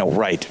is,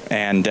 right.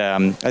 And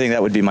I think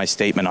that would be my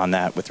statement on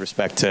that with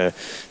respect to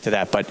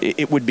that. But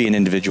it would be an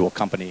individual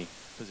company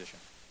position.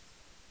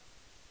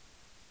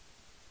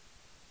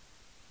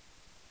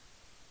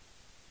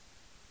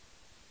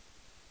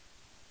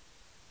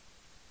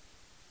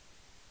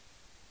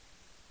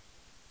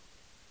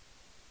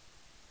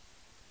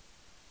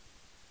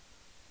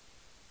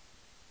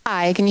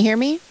 Hi, can you hear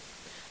me?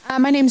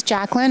 My name's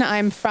Jacqueline.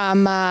 I'm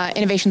from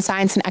Innovation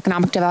Science and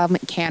Economic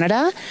Development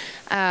Canada.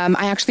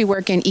 I actually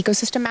work in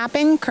ecosystem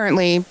mapping,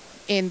 currently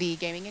in the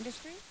gaming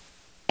industry.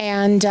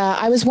 And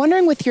I was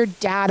wondering, with your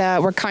data,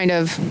 we're kind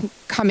of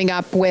coming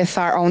up with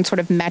our own sort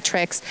of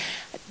metrics.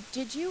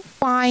 Did you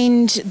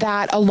find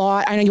that a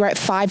lot, I know you were at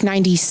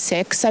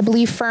 596, I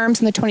believe, firms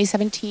in the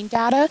 2017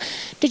 data.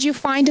 Did you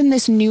find in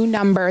this new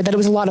number that it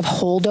was a lot of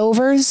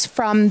holdovers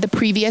from the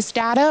previous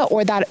data,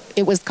 or that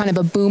it was kind of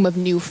a boom of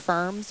new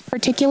firms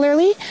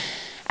particularly?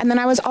 And then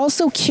I was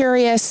also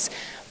curious,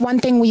 one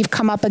thing we've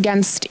come up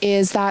against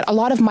is that a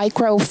lot of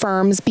micro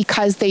firms,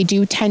 because they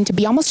do tend to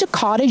be almost a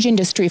cottage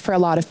industry for a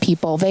lot of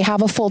people. They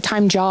have a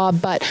full-time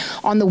job, but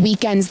on the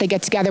weekends they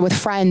get together with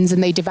friends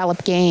and they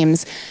develop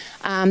games.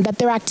 That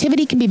their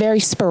activity can be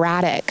very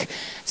sporadic.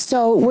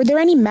 So were there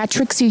any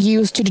metrics you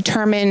used to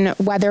determine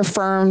whether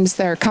firms,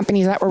 their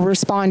companies that were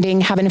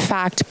responding, have in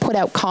fact put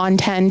out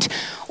content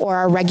or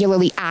are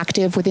regularly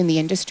active within the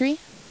industry?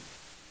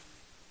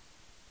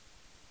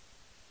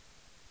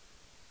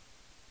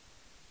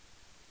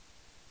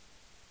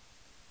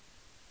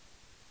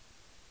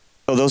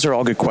 So those are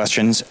all good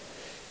questions.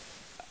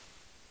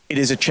 It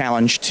is a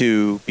challenge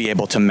to be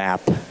able to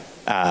map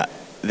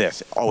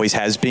this. Always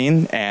has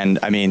been, and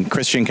I mean,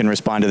 Christian can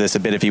respond to this a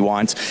bit if he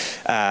wants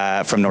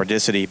from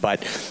Nordicity,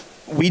 but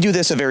we do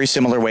this a very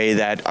similar way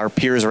that our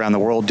peers around the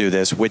world do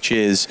this, which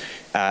is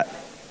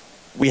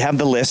we have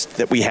the list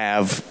that we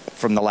have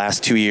from the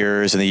last 2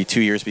 years and the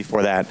 2 years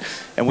before that,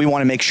 and we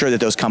want to make sure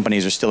that those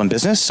companies are still in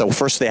business. So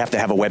first they have to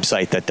have a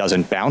website that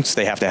doesn't bounce,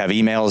 they have to have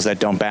emails that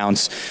don't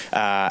bounce,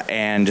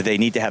 and they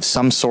need to have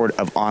some sort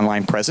of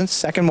online presence.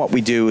 Second, what we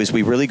do is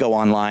we really go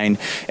online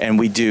and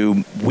we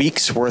do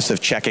weeks worth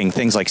of checking,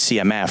 things like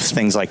CMF,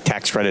 things like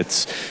tax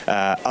credits,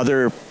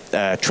 other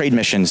trade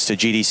missions to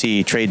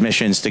GDC, trade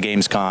missions to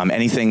Gamescom,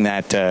 anything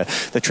that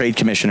the Trade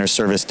Commissioner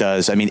Service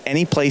does. I mean,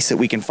 any place that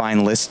we can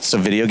find lists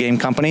of video game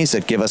companies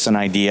that give us an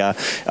idea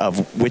of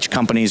which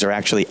companies are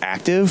actually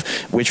active,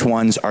 which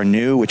ones are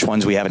new, which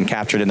ones we haven't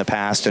captured in the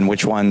past, and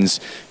which ones,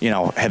 you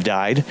know, have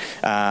died.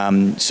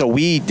 So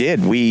we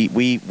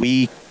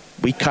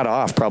cut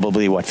off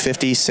probably, what,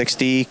 50,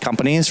 60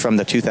 companies from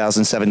the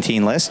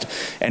 2017 list,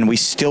 and we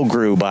still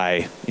grew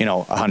by, you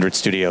know, 100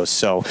 studios.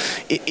 So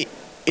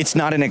it's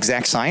not an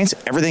exact science.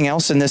 Everything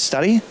else in this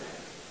study,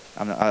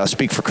 I'll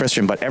speak for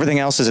Christian, but everything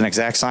else is an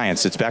exact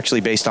science. It's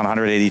actually based on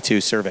 182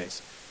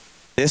 surveys.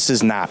 This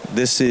is not.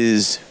 This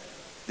is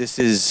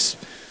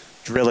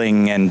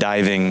drilling and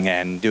diving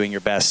and doing your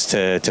best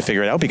to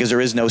figure it out, because there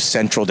is no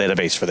central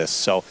database for this.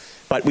 So,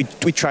 but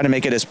we try to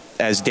make it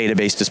as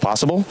data-based as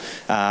possible,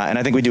 and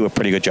I think we do a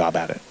pretty good job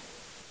at it.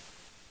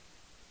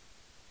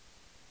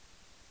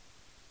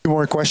 Any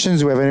more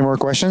questions? Do we have any more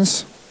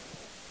questions?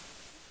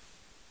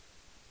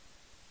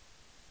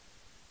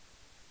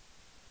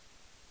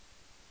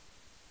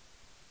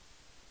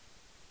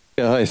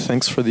 Yeah, hi,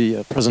 thanks for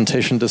the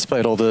presentation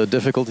despite all the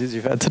difficulties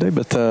you've had today.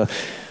 But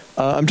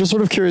I'm just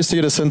sort of curious to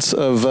get a sense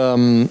of,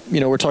 you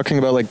know, we're talking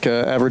about like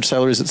average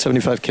salaries at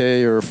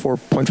 75K or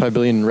 4.5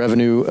 billion in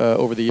revenue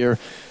over the year,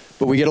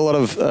 but we get a lot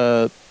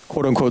of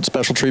quote unquote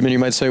special treatment, you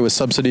might say, with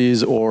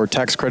subsidies or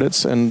tax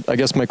credits. And I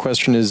guess my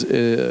question is,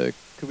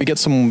 could we get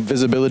some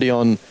visibility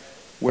on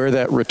where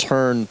that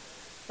return,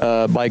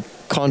 by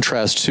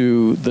contrast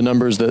to the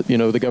numbers that, you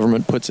know, the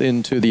government puts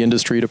into the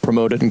industry to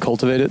promote it and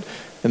cultivate it,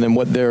 and then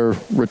what their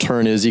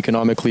return is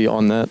economically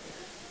on that?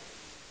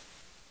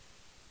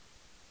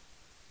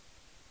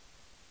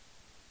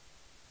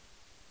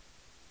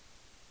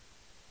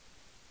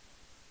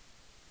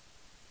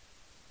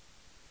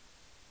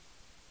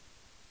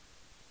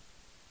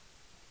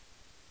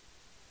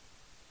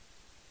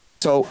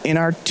 So in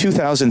our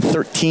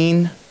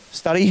 2013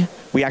 study,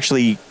 we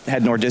actually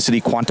had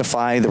Nordicity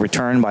quantify the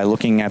return by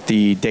looking at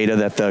the data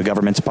that the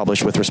government's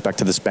published with respect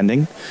to the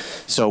spending.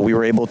 So we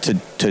were able to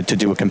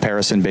do a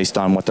comparison based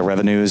on what the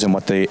revenues and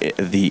what the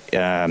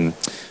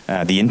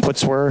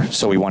inputs were.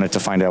 So we wanted to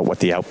find out what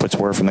the outputs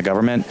were from the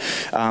government.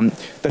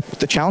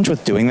 The challenge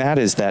with doing that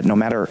is that no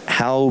matter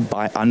how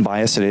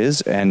unbiased it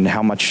is and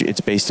how much it's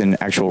based in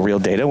actual real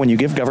data, when you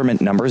give government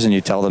numbers and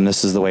you tell them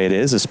this is the way it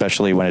is,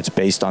 especially when it's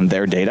based on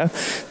their data,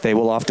 they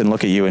will often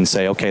look at you and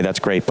say, okay, that's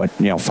great, but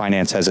you know,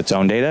 finance has its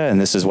own data and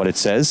this is what it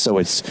says, so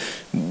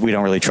we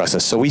don't really trust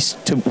this. So we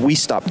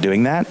stopped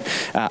doing that.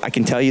 I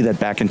can tell you that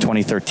back in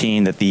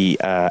 2013 that the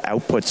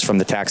outputs from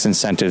the tax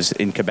incentives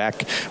in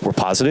Quebec were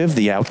positive.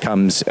 The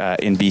outcomes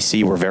in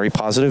BC were very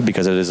positive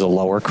because it is a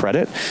lower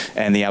credit,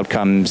 and the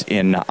outcomes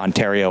in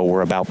Ontario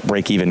were about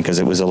break even because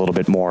it was a little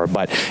bit more.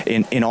 But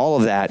in all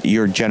of that,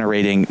 you're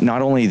generating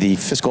not only the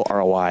fiscal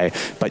ROI,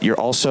 but you're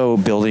also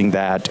building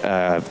that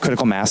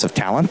critical mass of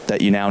talent that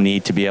you now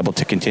need to be able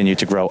to continue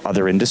to grow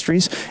other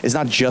industries. It's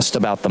not just just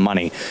about the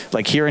money.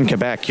 Like here in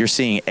Quebec, you're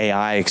seeing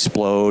AI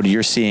explode,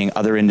 you're seeing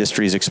other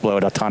industries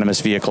explode,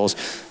 autonomous vehicles.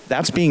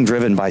 That's being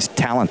driven by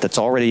talent that's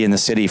already in the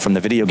city from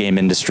the video game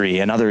industry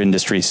and other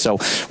industries. So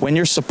when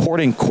you're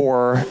supporting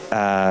core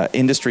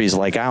industries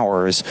like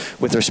ours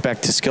with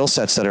respect to skill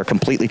sets that are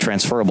completely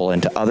transferable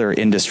into other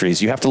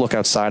industries, you have to look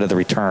outside of the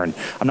return.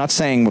 I'm not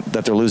saying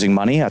that they're losing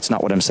money, that's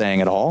not what I'm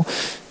saying at all,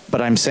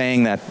 but I'm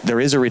saying that there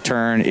is a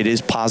return, it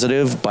is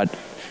positive, but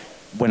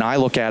when I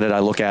look at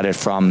it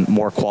from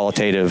more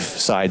qualitative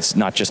sides,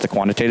 not just the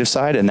quantitative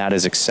side, and that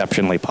is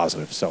exceptionally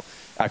positive. So.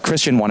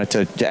 Christian wanted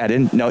to add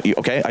in. No,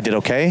 okay, I did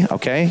okay.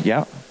 Okay,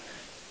 yeah.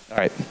 All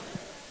right.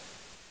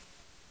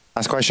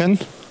 Last question.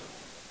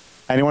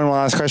 Anyone want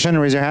to ask a question?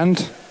 Raise your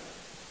hand.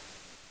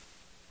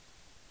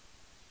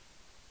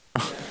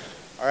 All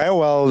right,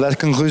 well, that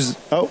concludes.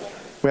 Oh,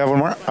 we have one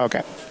more?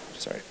 Okay,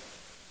 sorry.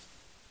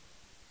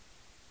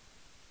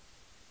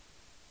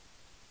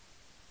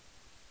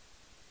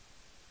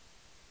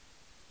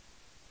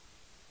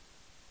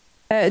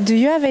 Do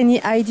you have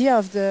any idea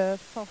of the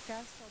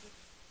forecast?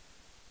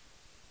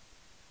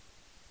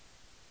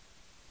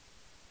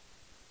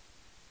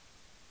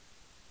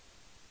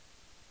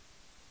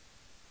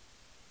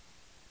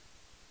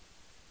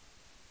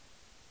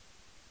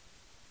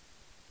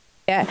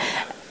 Yeah.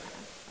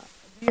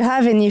 Do you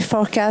have any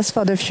forecast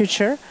for the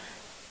future?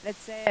 Let's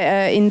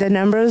say in the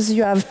numbers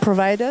you have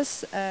provided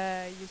us,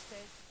 you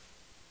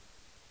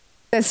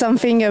said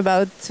something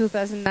about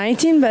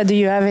 2019, but do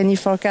you have any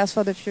forecast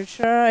for the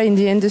future in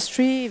the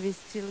industry? If it's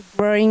still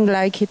growing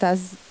like it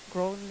has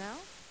grown now?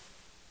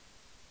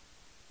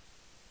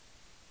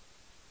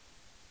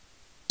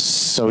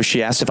 So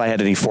she asked if I had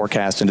any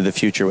forecast into the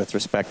future with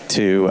respect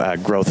to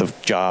growth of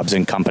jobs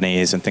and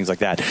companies and things like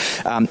that.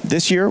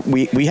 This year,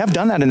 we have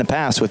done that in the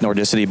past with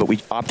Nordicity, but we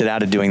opted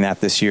out of doing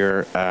that this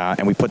year,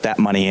 and we put that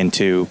money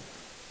into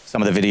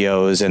some of the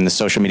videos and the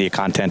social media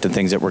content and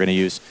things that we're going to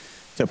use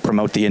to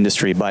promote the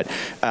industry. But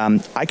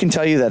I can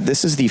tell you that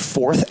this is the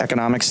 4th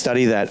economic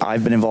study that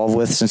I've been involved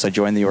with since I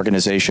joined the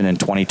organization in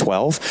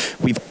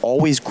 2012. We've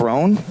always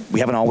grown.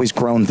 We haven't always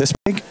grown this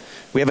big.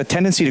 We have a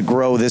tendency to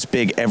grow this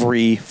big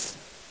every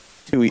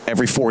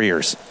 4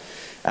 years.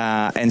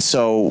 And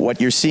so what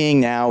you're seeing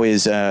now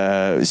is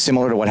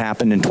similar to what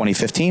happened in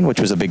 2015, which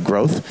was a big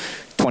growth.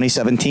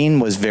 2017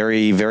 was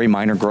very, very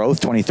minor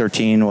growth.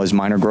 2013 was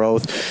minor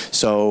growth.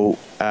 So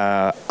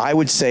I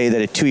would say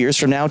that at 2 years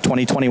from now,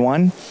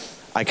 2021,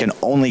 I can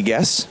only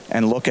guess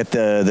and look at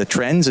the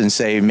trends and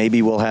say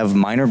maybe we'll have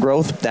minor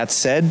growth. That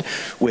said,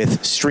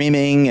 with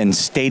streaming and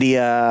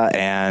Stadia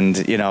and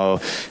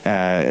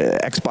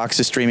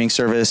Xbox's streaming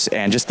service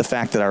and just the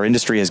fact that our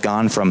industry has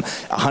gone from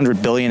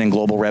 100 billion in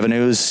global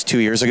revenues 2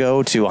 years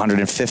ago to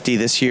 150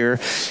 this year,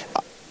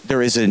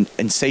 there is an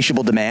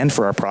insatiable demand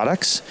for our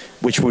products,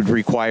 which would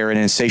require an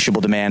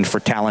insatiable demand for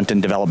talent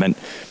and development.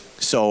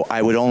 So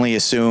I would only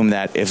assume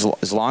that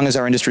as long as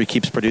our industry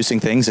keeps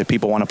producing things that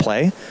people want to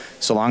play,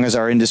 so long as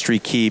our industry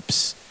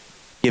keeps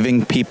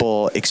giving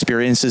people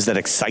experiences that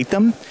excite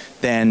them,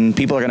 then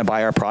people are going to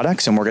buy our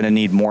products, and we're going to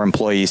need more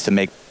employees to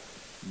make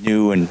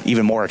new and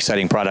even more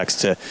exciting products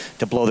to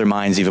blow their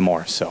minds even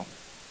more. So.